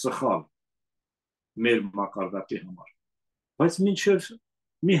 սխալ մեր մակարդակի համար, բայց մինչև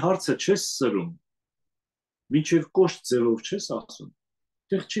մի հարցը չես սրում, մինչև կոշտ ձևով չես ասում,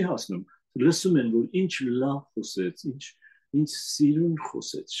 տեղ չի հասնում, լսում են, որ ինչ լավ խոսեց, ինչ սիրուն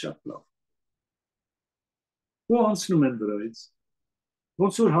խոսեց, շատ լավ։ Ու անցնում են վրայից։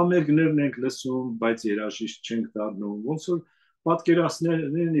 Ոնց որ համերգներն ենք լսում, բայց երաժիշտ չենք դառնում, ոնց որ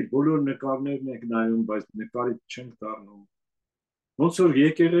պատկերասրահների բոլոր նկարներն ենք նայում, բայց նկարիչ չենք դառնում, ոնց որ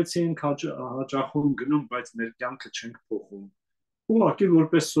եկեղեցի ենք հաճախում գնում, բայց մեր կյանքը չենք փոխում, ուղղակի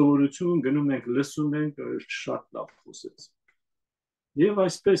որպես սովորություն գնում ենք, լսում ենք, շատ լավ խոսեց։ Եվ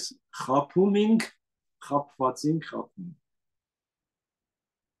այսպես խաբում ենք, խաբվածին խաբում։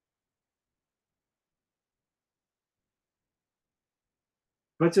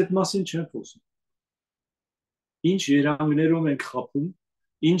 Բայց այդ մասին չեմ խոսում։ Ինչ երանգներով ենք խաբում,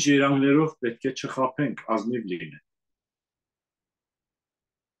 ինչ երանգներով պետք է չխաբենք, ազնիվ լինենք։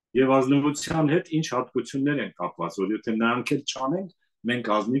 Եվ ազնվության հետ ինչ հատկություններ են կապված, որ եթե նրանք էլ չանենք,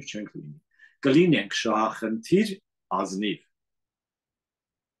 մենք ազնիվ չենք լինի։ Կլինենք շահախնդիր ազնիվ։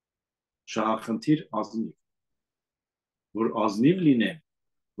 Շահախնդիր ազնիվ։ Որ ազնիվ լինեմ,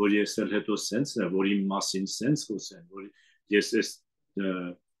 որ ես էլ հետո սենց է, որ իմ մասին սենց խոսեն, որ ես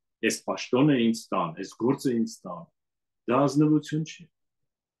այս պաշտոնը ինձ տան, այս գործը ինձ տան, դա ազնվություն չի։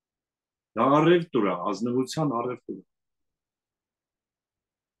 Դա առևտուր է, ազնվության առևտուր է։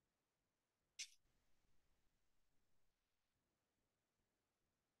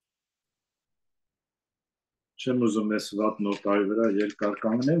 Չեմ ուզում ես վատ նոտայի վրա երկար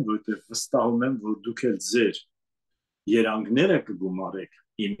կանգնեմ, որովհետև վստահում եմ, որ դուք էլ ձեր երանգները կգումարեք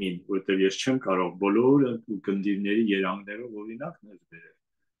իմին, որովհետև ես չեմ կարող բոլոր գնդիրների երանգներով օրինակներ բերել։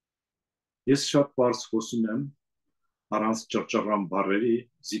 Ես շատ բարձ խոսում եմ առանց ճռճռան բառերի,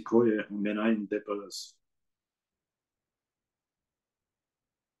 զիքոյ է ամենայն դեպս,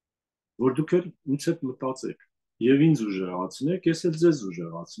 որ դուք էլ ինձ հետ մտածեք եւ ինձ ուժեղացնեք, ես էլ ձեզ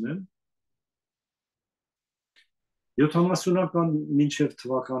ուժեղացնեմ։ 70-ական մինչև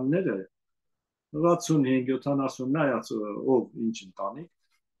թվականները 65-70 նայած ով ինչ ընտանիք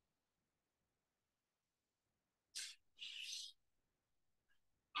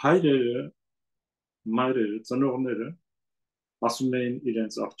հայրերը, մայրերը, ծնողները ասում էին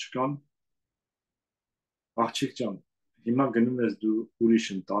իրենց աղջկան, աղջիկ ջան, հիմա գնում ես դու ուրիշ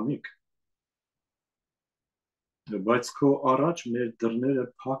ընտանիք, բայց քո առաջ մեր դռները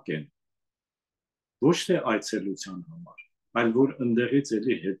փակ են, ոչ թե այցելության համար, այլ որ ընդեղից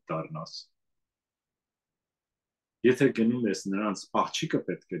էլի հետ դառնաս։ Եթե գնում ես նրանց աղջիկը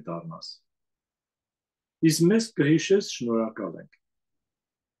պետք է դառնաս։ Իսկ մեզ կհիշես շնորհակալ ենք,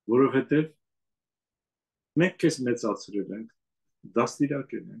 որովհետև մենք քեզ մեծացրել ենք,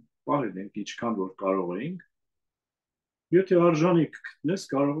 դաստիարակել ենք, բարել ենք ինչքան որ կարող էինք, եթե արժանի կգտնես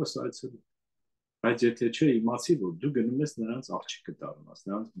կարող ես այցելել, բայց եթե չէ իմացի, որ դու գնում ես նրանց աղջիկը դառնաս,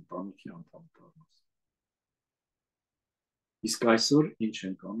 նրանց ընտանիքի անդամ դառնաս։ Իսկ այսօր ինչ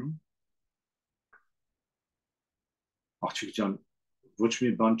ենք անում։ Աղջիկ ջան, ոչ մի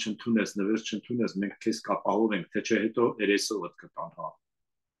բան չընդունես, նվեր չընդունես, մենք քեզ կապահովենք, թե չէ հետո երեսովդ կտան, հա։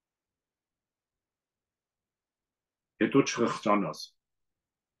 Հետո չխղճանաս։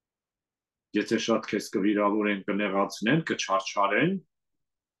 Եթե շատ քեզ կվիրավորեն, կնեղացնեն, կչարչարեն,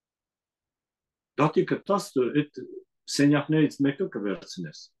 դատի կտաս, այդ սենյակներից մեկը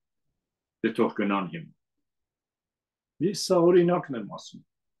կվերցնես, դե թող գնան հիմա։ Ես սա օրինակն եմ ասում,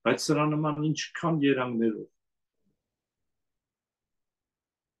 բայց սրա նման ինչքան երանգներով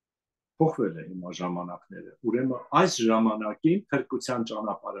փոխվել է հիմա ժամանակները։ Ուրեմն այս ժամանակին փրկության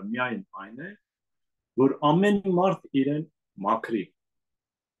ճանապարհը միայն այն է, որ ամեն մարդ իրեն մաքրի,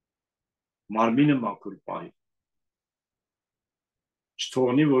 մարմինը մաքուր պահի։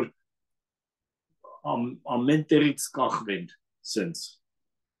 Չթողնի, որ ամեն տեղից կախվեն, սենց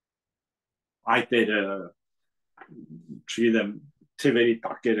այտերը, չգիտեմ, թևերի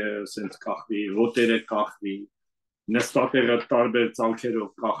տակերը սենց կախվի, ոտերը կախվի, նստատեղը տարբեր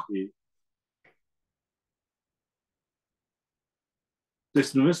ծալքերով կախվի։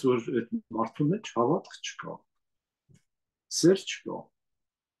 Տեսնում ես, որ այդ մարդու մեջ հավատք չկա, սեր չկա։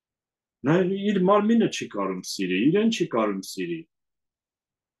 Նա իր մարմինը չի կարում սիրի, իրեն չի կարում սիրի։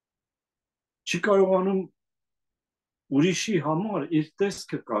 Չի կարողանում ուրիշի համար իր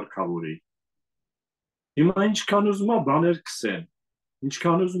տեսքը կարգավորի։ Հիմա ինչքան ուզում է բաներ քսեն,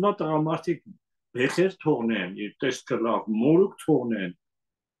 ինչքան ուզում է տղամարդիկ բեխեր թողնեն, իր տեսքը լավ, մորուք թողնեն,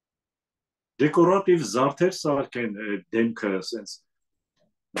 դեկորատիվ զարդեր սարքեն դեմքը, սենց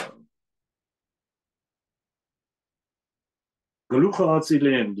գլուխը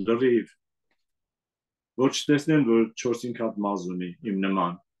ածիլեն, լրիվ, ոչ տեսնեն, որ 4-5 հատ մազ ունի իմ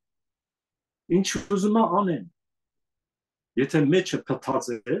նման։ Ինչ ուզում է անեն։ Եթե մեջը փթած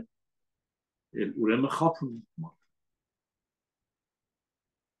է, ուրեմն խափում է։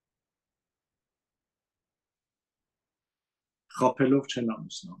 Խափելով չեն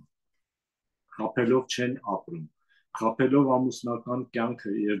ամուսնանում, խափելով չեն ապրում, խափելով ամուսնական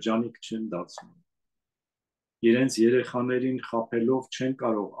կյանքը երջանիկ չեն դարձնում։ Իրենց երեխաներին խափելով չեն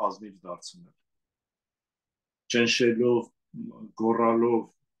կարող ազնիվ դարձնել։ Ճնշելով, գոռալով,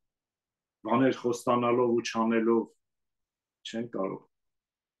 բաներ խոստանալով ու չանելով չեն կարող։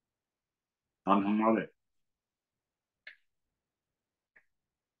 Անհնար է։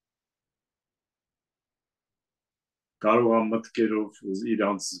 Կարող է մտքերով,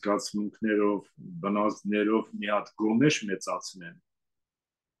 իրանց զգացմունքներով, բնազդներով մի հատ գոմեշ մեծացնեն,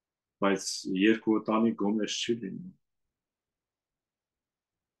 բայց երկու օտանի գոմեշ չի լինում։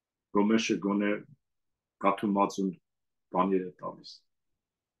 Գոմեշը գոնե կաթու մածուն բաներ է տալիս։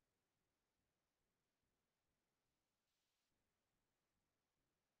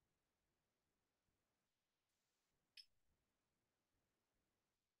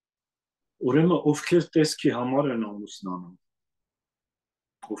 Ուրեմն ովքեր տեսքի համար են ամուսնանում,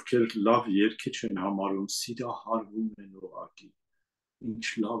 ովքեր լավ երգիչ են համարում, սիրահարվում են ուղղակի, ինչ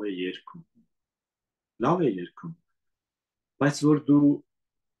լավ է երգում, բայց որ դու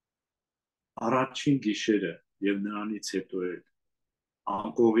առաջին գիշերը եւ նրանից հետո էլ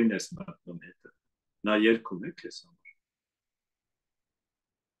անկողին ես մտնում հետը, նա երգում է քեզ համար։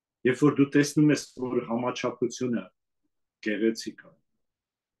 Երբ որ դու տեսնում ես, որ համաչափությունը գեղեցիկ է,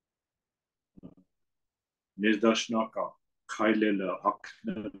 ներդաշնակա, քայլելը,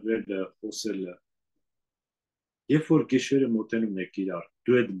 հագնվելը, խոսելը, երբ որ գիշերը մոտենում եք իրար,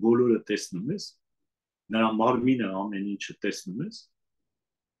 դու այդ բոլորը տեսնում ես, նրա մարմինը ամեն ինչը տեսնում ես,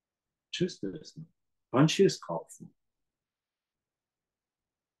 չես տեսնում, բան չի ես կապվում։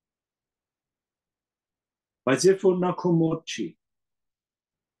 Բայց երբ որ նա քո մոտ չի,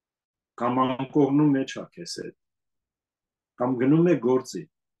 կամ անկողնում մեջ է քեզ հետ, կամ գնում է գործի,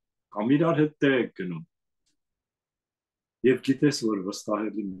 կամ իրար հետ տեղ եք գնում, եւ գիտես, որ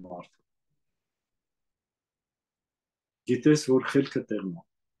վստահելի մարդ է, գիտես, որ խելքը տեղն է,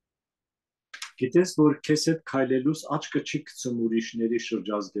 գիտես, որ քեզ հետ քայլելուց աչքը չի գցում ուրիշների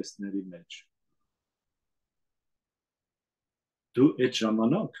շրջազգեստների մեջ, դու այդ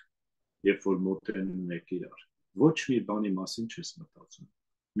ժամանակ, երբ որ մոտենում եք իրար, ոչ մի բանի մասին չես մտածում,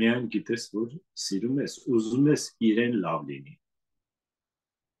 միայն գիտես, որ սիրում ես, ուզում ես իրեն լավ լինի,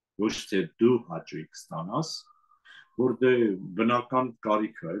 ոչ թե դու հաճույք ստանաս, որ դե բնական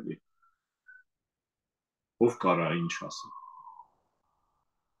կարիք է, էլի, ով կարա ինչ ասի։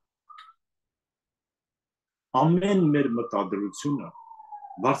 Ամեն մեր մտադրությունը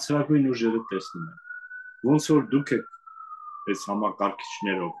բարձրագույն ուժերը տեսնում են, ոնց որ դուք եք այս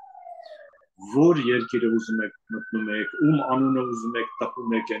համակարգիչներով, որ երկիրը ուզում եք մտնում եք, ում անունը ուզում եք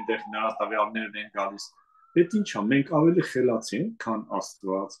տպում եք, այնտեղ նրա տվյալներն են գալիս, այդ ինչ է, մենք ավելի խելացի ենք, քան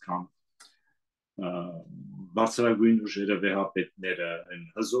Աստված, քան բարձրագույն ուժերը, վեհապետները, այն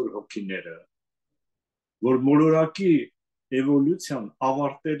հզոր հոգիները, որ մոլորակի էվոլյուցիան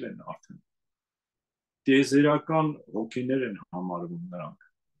ավարտել են արդեն, տիեզերական հոգիներ են համարվում նրանք,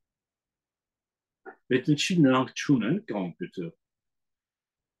 այդ ինչի նրանք չունեն կոմպյուտեր,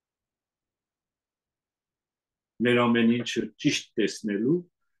 մեր ամեն ինչը ճիշտ տեսնելու,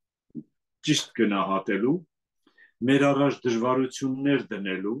 ճիշտ գնահատելու, մեր առաջ դժվարություններ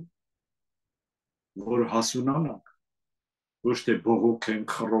դնելու, որ հասունանանք, ոչ թե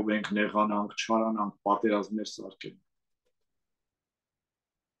բողոքենք, խռովենք, նեղանանք, չարանանք, պատերազմներ սարքենք։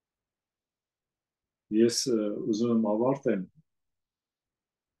 Ես ուզում եմ ավարտեմ,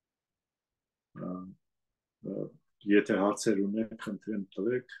 եթե հարցեր ունեք, խնդրեմ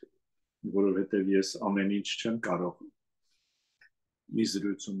տվեք, որովհետև ես ամեն ինչ չեմ կարող մի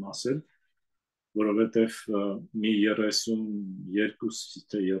զրույցում ասել, որովհետև մի 32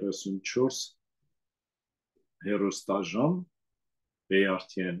 թե 34 հեռուստաժամ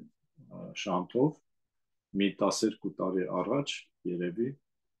BRT-ն շանթով մի 12 տարի առաջ երևի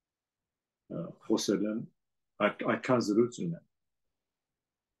խոսել եմ այդքան զրույց ունեմ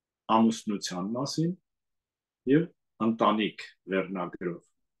ամուսնության մասին եւ ընտանիք վերնագրով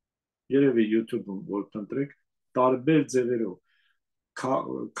երևի YouTube-ում որ փնտրեք տարբեր ձևերով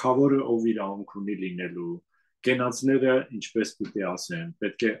քավորը ով իրավունք ունի լինելու կենացները ինչպես պիտի ասեն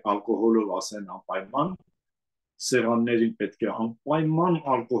պետք է ալկոհոլով ասեն անպայման սեղաններին պետք է անպայման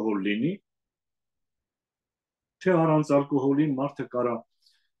ալկոհոլ լինի թե առանց ալկոհոլի մարդը կարա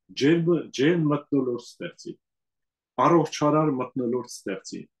ջեր մթնոլորտ ստեղծի առողջարար մթնոլորտ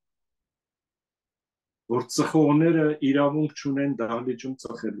ստեղծի որ ծխողները իրավունք չունեն դահլիճում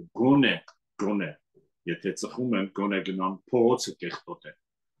ծխելու գոնե եթե ծխում են գոնե գնան փողոցը կեղտոտեն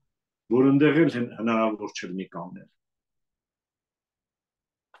որ ընդեղ էլ հնարավոր չլինի կանգնել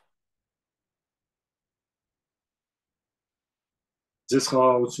ձեզ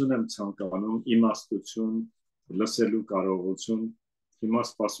խաղաղություն եմ ցանկանում իմաստություն լսելու կարողություն հիմա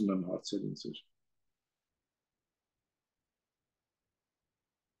սպասում եմ հարցեր ինձ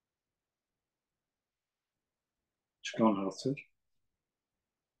չկան հարցեր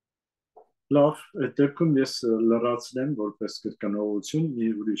լավ այդ դեպքում ես լրացնեմ որպես կրկնողություն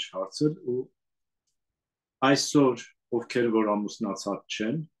մի ուրիշ հարցեր ու այսօր ովքեր որ ամուսնացած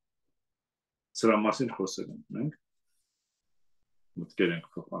չեն սրա մասին խոսել ենք մենք մտքեր ենք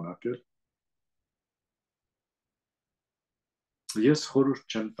փոխանակել ես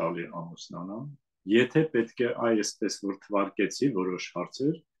խորհուրդ չեմ տալի ամուսնանալ եթե պետք է այսպես որ թվարկեցի որոշ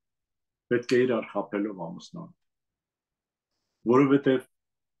հարցեր պետք է իրար խաբելով ամուսնանալ որովհետև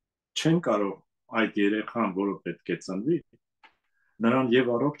չեն կարող այդ երեխան որը պետք է ծնվի նրան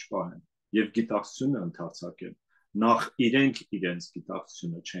եւ առողջ պահեն եւ գիտակցությունը ընդարձակեն նախ իրենք իրենց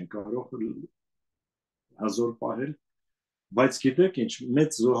գիտակցությունը չեն կարող հազոր պահել, բայց գիտեք ինչ,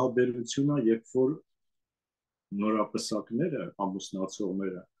 մեծ զոհաբերությունը, երբ որ նորապսակները,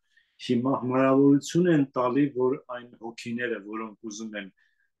 ամուսնացողները հիմա հնարավորություն են տալի, որ այն հոգիները, որոնք ուզում են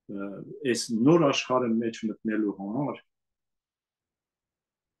այս նոր աշխարհի մեջ մտնելու համար,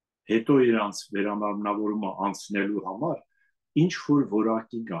 հետո իրանց վերամարմնավորումը անցնելու համար, ինչ որ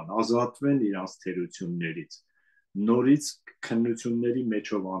որակի կան, ազատվեն իրանց թերություններից, նորից քննությունների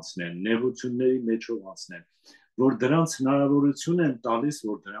մեջով անցնեն, նեղությունների մեջով անցնեն, որ դրանց հնարավորություն են տալիս,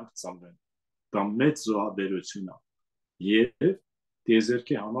 որ դրանք ծնվեն։ Դա մեծ զոհաբերություն է եւ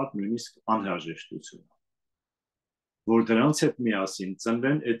տիեզերքի համար նույնիսկ անհրաժեշտություն է, որ դրանց հետ միասին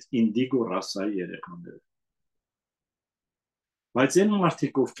ծնվեն այդ ինդիգո ռասայի երեխաները։ Բայց այն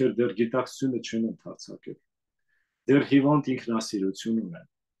մարդիկ, ովքեր դեռ գիտակցությունը չեն ընդարձակել, դեռ հիվանդ ինքնասիրություն ունեն,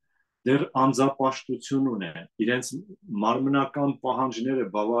 դեռ անձապաշտություն ունեն, իրենց մարմնական պահանջները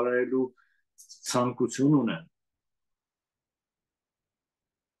բավարարելու ցանկություն ունեն,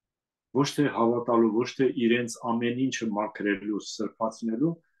 ոչ թե հավատալու, ոչ թե իրենց ամեն ինչը մաքրելու,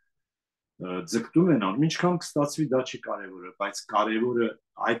 սրբացնելու, ձգտում են անում, ինչքան կստացվի դա չի կարևորը, բայց կարևորը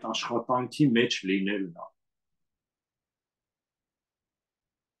այդ աշխատանքի մեջ լինելն է։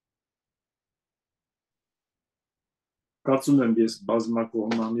 Կարծում եմ ես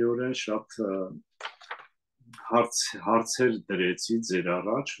բազմակողմանիորեն շատ հարցեր դրեցի ձեր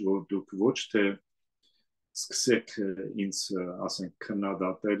առաջ, որ դուք ոչ թե սկսեք ինձ, ասենք,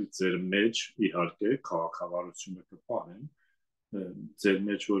 քննադատել ձեր մեջ, իհարկե, քաղաքավարությունը կպահեն, ձեր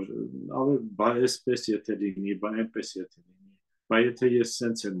մեջ, որ բա այսպես եթե լինի, բա այնպես եթե լինի, բա եթե ես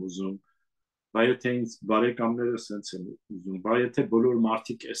սենց եմ ուզում, բա եթե ինձ բարեկամները սենց են ուզում, բա եթե բոլոր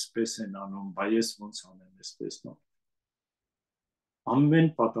մարդիկ այսպես են անում, բա ես ոնց անեմ այսպես, նո։ Ամեն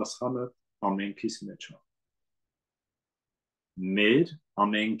պատասխանը ամենքիս մեջ է։ Մեր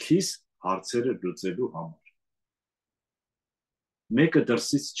ամենքիս հարցերը լուծելու համար։ Մեկը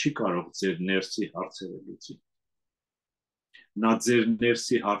դրսից չի կարող ձեր ներսի հարցերը լուծի։ Նա ձեր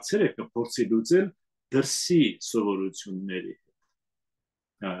ներսի հարցերը կփորձի լուծել դրսի սովորությունների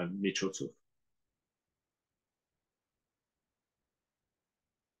միջոցով։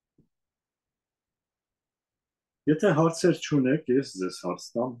 Եթե հարցեր չունեք, ես ձեզ հարց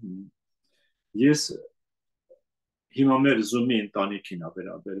տամ։ Ես հիմա մեր Zoom-ի ընտանիքին է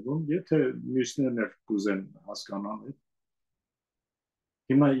վերաբերվում, եթե մյուսներն էլ կուզեն հասկանան այդ։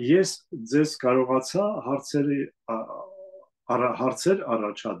 Հիմա ես ձեզ կարողացա հարցեր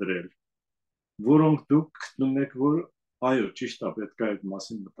առաջադրել, որոնք դուք գտնում եք, որ այո, ճիշտ է, պետք է այդ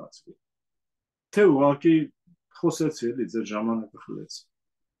մասին մտածվի։ Թե ուղղակի խոսեցի, էլի ձեր ժամանակը խլեցի։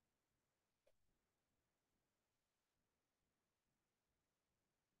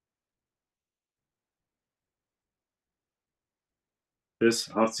 Ես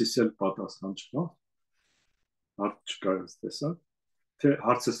հարցիս էլ պատասխան չկա, հարց չկա ես տեսակ, թե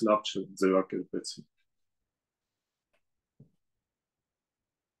հարցս լավ չձևակերպեցի։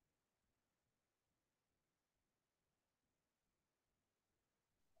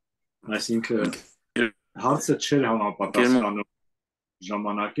 Այսինքն հարցը չէր համապատասխանում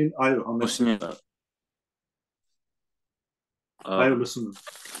ժամանակին, այո, համեցնի։ Այո, լսում եմ։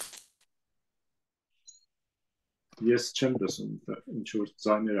 Ես չեմ լսում, ինչ որ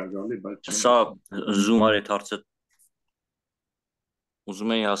ձայներ ա գալի, բայց չեմ։ Սա Zoom-ը այդ հարցը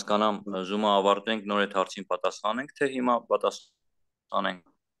ուզում եի հասկանամ, Zoom-ը ավարտենք, նոր այդ հարցին պատասխանենք, թե հիմա պատասխանենք։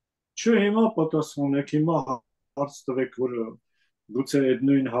 Չէ, հիմա պատասխանեք, հիմա հարց տվեք, որ գուցե այդ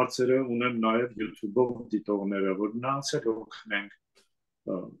նույն հարցերը ունեն նաև YouTube-ով դիտողները, որ նրանց էլ օգնենք։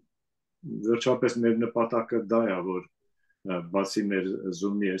 Վերջապես մեր նպատակը դա է, որ բացի մեր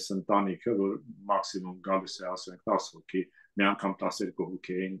Zoom-ի այս ընտանիքը, որ մաքսիմում գալիս է, ասենք, 10 հոգի, մի անգամ 12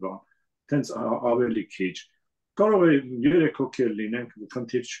 հոգի էին, տենց ավելի քիչ։ Կարող է 3 հոգի լինենք,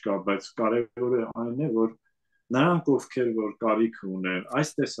 խնդիր չկա, բայց կարևորը այն է, որ նրանք ովքեր որ կարիք ունեն այս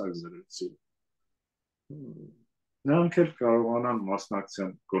տեսակ զրույցի, նրանք էլ կարողանան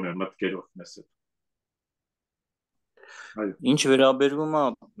մասնակցեն գոնե մտքերով մեզ հետ։ Ինչ վերաբերվում է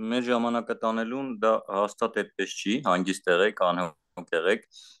մեր ժամանակը տանելուն, դա հաստատ այդպես չի, հանգիստ եղեք, անհոգ եղեք,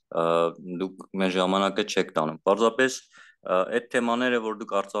 դուք մեր ժամանակը չեք տանում։ Պարզապես այդ թեմաները, որ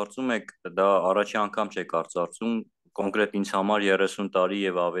դուք արծարծում եք, դա առաջի անգամ չեք արծարծում, կոնկրետ ինձ համար 30 տարի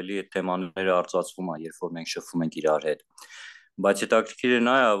եւ ավելի այդ թեմաները արծարծվում է, երբ որ մենք շփվում ենք իրար հետ։ Բայց հետաքրքիրը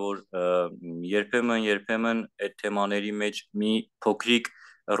նա է, որ երբեմն այդ թեմաների մեջ մի փոքրիկ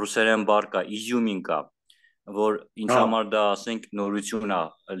ռուսերեն բառ կա, իզյումին կա, որ ինձ համար դա ասենք նորություն է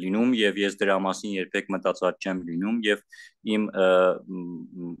լինում եւ ես դրա մասին երբեք մտածած չեմ լինում եւ իմ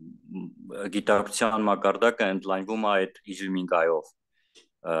գիտակցության մակարդակը ընդլայնվում է այդ իզումինկայով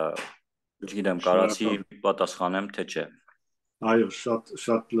չգիտեմ կարացի պատասխանեմ թե չէ այո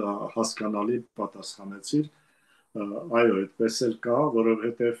շատ հասկանալի պատասխանեցիր այո այդպես էլ կա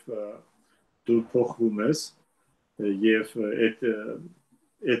որովհետեւ դու փոխվում ես եւ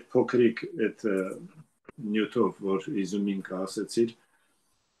այդ փոքրիկ այդ նյութով որ իզումինկա ասեցիր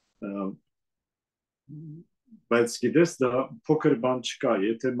բայց գիտես դա փոքր բան չկա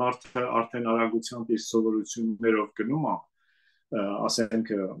եթե մարդը արդեն արագությամբ իր սովորություններով գնում է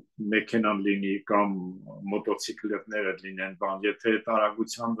ասենք մեքենան լինի կամ մոտոցիկլետները լինեն բան եթե այդ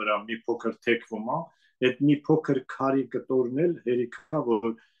արագության վրա մի փոքր թեքվում է այդ մի փոքր քարի կտորն էլ հերիքա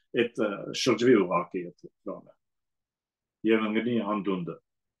որ այդ շրջվի ուղակի այդ բանը եւ ընկնի անդունդը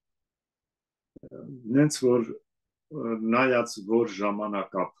նենց որ նայած որ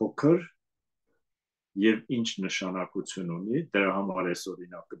ժամանակա փոքր եւ ինչ նշանակություն ունի դրա համար էս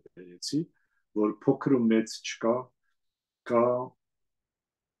օրինակը բերեցի որ փոքր ու մեծ չկա կա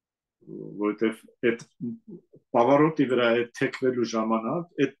որտեվ այդ բավարոտի վրա այդ թեքվելու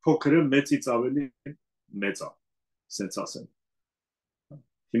ժամանակ այդ փոքրը մեծից ավելի մեծ է ասենց ասեմ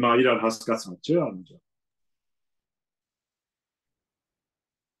հիմա իրար հասկացանք չէ անջան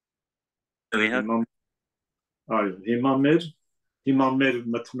այո հիմա մեր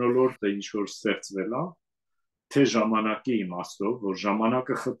մթնոլորտը ինչ որ ստեղծվել է թե ժամանակի իմաստով որ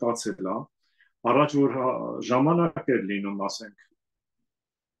ժամանակը խտացել է առաջ որ ժամանակ էր լինում ասենք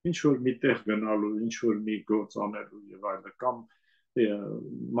ինչ որ մի տեղ գնալու ինչ որ մի գործ անելու եւ այլն կամ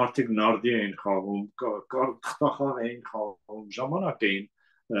մարդիկ նարդի էին խաղում թղթախաղ էին խաղում ժամանակ էին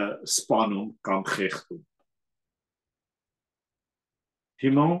սպանում կամ խեղդում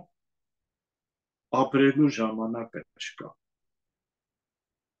հիմա ապրելու ժամանակը չկա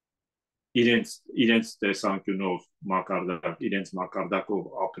իրենց տեսանկյունով մակարդակ իրենց մակարդակով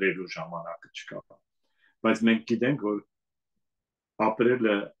ապրելու ժամանակը չկա բայց մենք գիտենք որ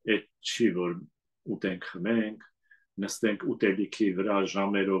ապրելը այդ չի որ ուտենք խմենք նստենք ուտելիքի վրա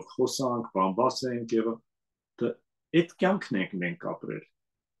ժամերով խոսանք բամբասենք եւ այդ կյանքն ենք մենք ապրել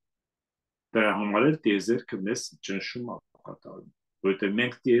դրա համար էլ տիեզերքը մեզ ճնշում է կատարում որովհետև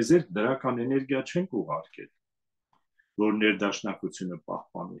մենք տիեզերք դրական էներգիա չենք ուղարկել, որ ներդաշնակությունը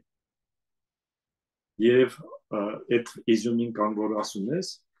պահպանի։ Եվ այդ իզումին կան, որ ասում ես,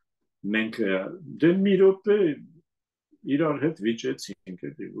 մենք դե մի րոպե իրար հետ վիճեցինք,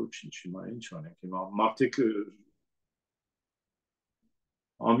 էլի ոչինչ, հիմա ինչ անենք, հիմա մարդիկ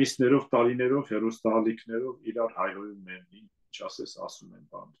ամիսներով, տարիներով, հեռուստաալիքներով իրար հայհոյում են, ինչ ասես ասում են,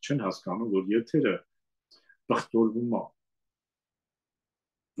 բան, չեն հասկանում, որ եթերը տխտորվում է։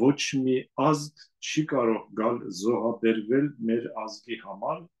 Ոչ մի ազգ չի կարող գալ զոհաբերվել մեր ազգի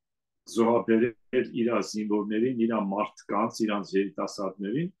համար, զոհաբերել իր զինվորներին, իր մարդկանց, իրանց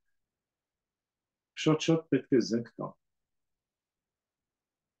երիտասարդներին, շատ-շատ պետք է զենք տան։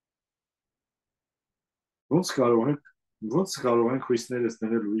 Ոնց կարող ենք հույսներս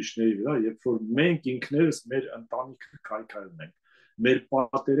դնել ուրիշների վրա, երբ որ մենք ինքներս մեր ընտանիքը քայքայում ենք, մեր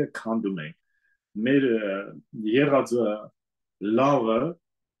պատերը քանդում ենք, մեր եղածը լավը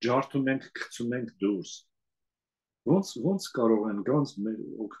ջարդում ենք, գցում ենք դուրս։ Ոնց կարող են գանձ մեր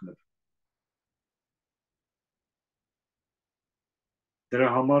օգնել։ Դրա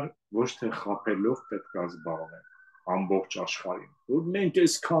համար ոչ թե խաբելով պետք է զբաղվենք ամբողջ աշխարհին, որ մենք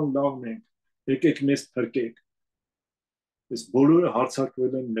այսքան լավն ենք, եկեք մեզ փրկեք։ Այս բոլորը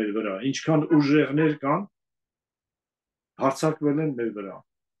հարձակվել են մեր վրա, ինչքան ուժեղներ կան, հարձակվել են մեր վրա։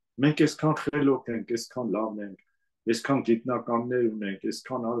 Մենք այսքան խելոք ենք, այսքան լավն ենք, այսքան գիտնականներ ունենք,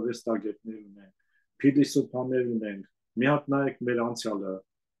 այսքան արվեստագետներ ունենք, փիլիսոփաներ ունենք, մի հատ նայեք մեր անցյալը,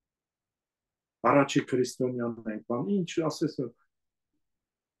 առաջի քրիստոնյանն ենք, բան, ինչ ասես,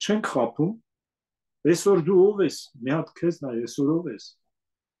 չենք խաբում, այսօր դու ով ես, մի հատ քեզ նայ, այսօր ով ես։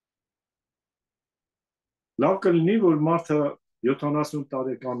 Լավ կլինի, որ մարդը 70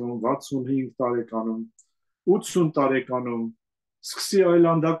 տարեկանում, 65 տարեկանում, 80 տարեկանում սկսի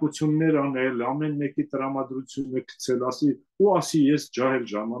այլանդակություններ անել, ամեն մեկի տրամադրությունը գցել, ասի ես ջահել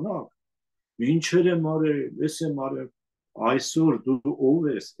ժամանակ, ինչեր եմ արել, ես եմ արել, այսօր դու ով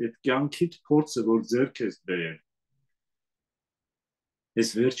ես, այդ կյանքիդ փորձը, որ ձեռք ես բերել,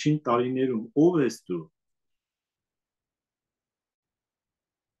 այս վերջին տարիներում ով ես դու,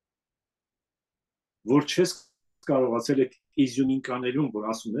 որ չես կարողացել այդ իզյումինկաներում,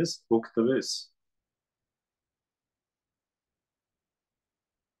 որ ասում ես, օգտվես։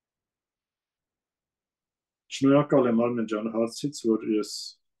 Շնորհակալ եմ Արմեն ջան հարցից, որ ես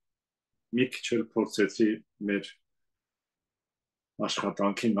մի քիչ էլ փորձեցի մեր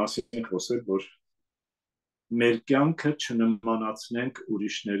աշխատանքի մասին խոսել, որ մեր կյանքը չնմանացնենք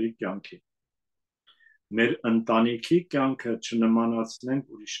ուրիշների կյանքին։ Մեր ընտանիքի կյանքը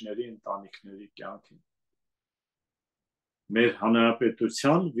չնմանացնենք ուրիշների ընտանիքների կյանքին։ Մեր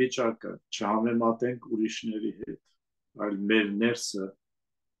հանրապետության վիճակը չհամեմատենք ուրիշների հետ, այլ մեր ներսը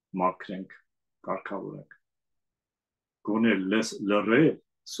մաքրենք, կարգավորենք։ Գոնե լռել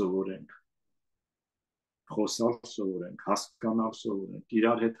սովորենք, խոսալ սովորենք, հասկանալ սովորենք,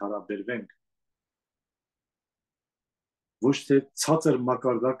 իրար հետ հարաբերվենք։ Ոչ թե ցածր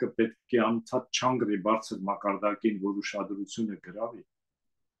մակարդակը պետք է անընդհատ չանգրի բարձր մակարդակին, որ ուշադրությունը գրավի,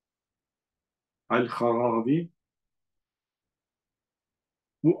 այլ խաղաղվի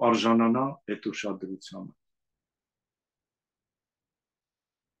ու արժանանա այդ ուշադրությանը։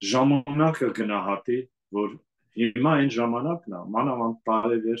 Ժամանակը գնահատի, որ հիմա այն ժամանակն է, մանավանդ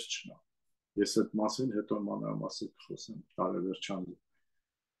տարեվերջն է։ Ես այդ մասին հետո մանրամասն կխոսեմ տարեվերջան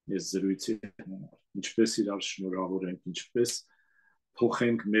ես զրույցի համար, ինչպես իրար շնորհավորենք, ինչպես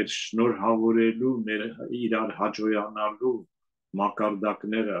փոխենք մեր շնորհավորելու, մեր իրար հաջողանալու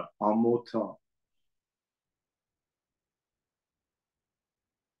մակարդակները, ամոթա։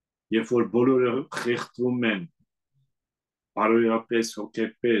 Երբ որ բոլորը խեղդվում են, բարոյապես,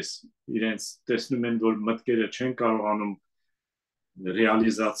 հոգեպես, իրենց տեսնում են, որ մտքերը չեն կարողանում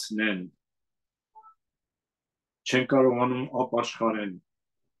ռեալիզացնեն, չեն կարողանում ապաշխարեն,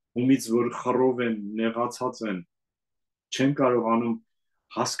 ումից որ խռով են, նեղացած են, չեն կարողանում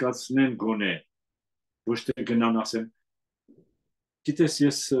հասկացնեն գոնե, ոչ թե գնան ասեն, գիտես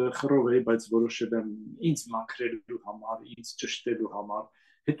ես խռով էի, բայց որոշել եմ ինձ մաքրելու համար, ինձ ճշտելու համար,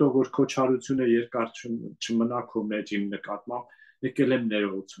 հետո որ քո չարությունը երկար չմնա քո մեջ իմ նկատմամբ, եկել եմ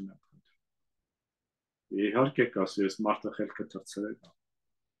ներողություն եմ խնդրում։ Իհարկե կասի, ես մարդը խելքը թռցրել է։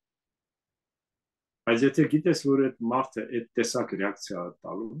 Բայց եթե գիտես, որ այդ մարդը այդ տեսակ ռեակցիա է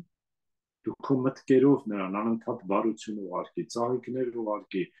տալու, դու քո մտքերով նրան անընդհատ բարություն ուղարկի, ծաղիկներ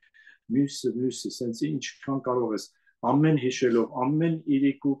ուղարկի, մյուսը, սենց ինչքան կարող ես, ամեն հիշելով, ամեն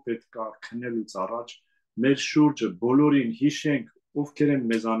իրիկու պետք է քնելուց առաջ, մեր շուրջը բոլորին հիշենք, ովքեր են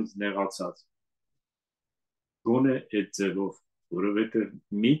մեզանից նեղացած, գոնե այդ ձևով,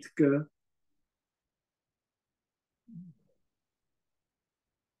 որովհետև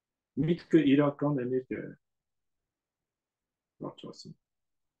միտքը իրական էներգիա է, բարձրացում։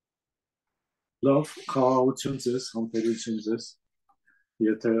 Լավ, խաղաղություն ձեզ, համբերություն ձեզ,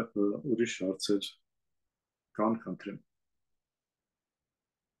 եթե ուրիշ հարցեր կան, խնդրեմ։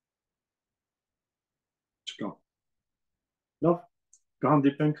 Չկա։ Լավ,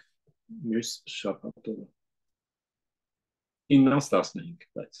 կհանդիպենք մյուս շաբաթ օրը։ 9-15,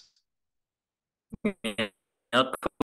 բայց։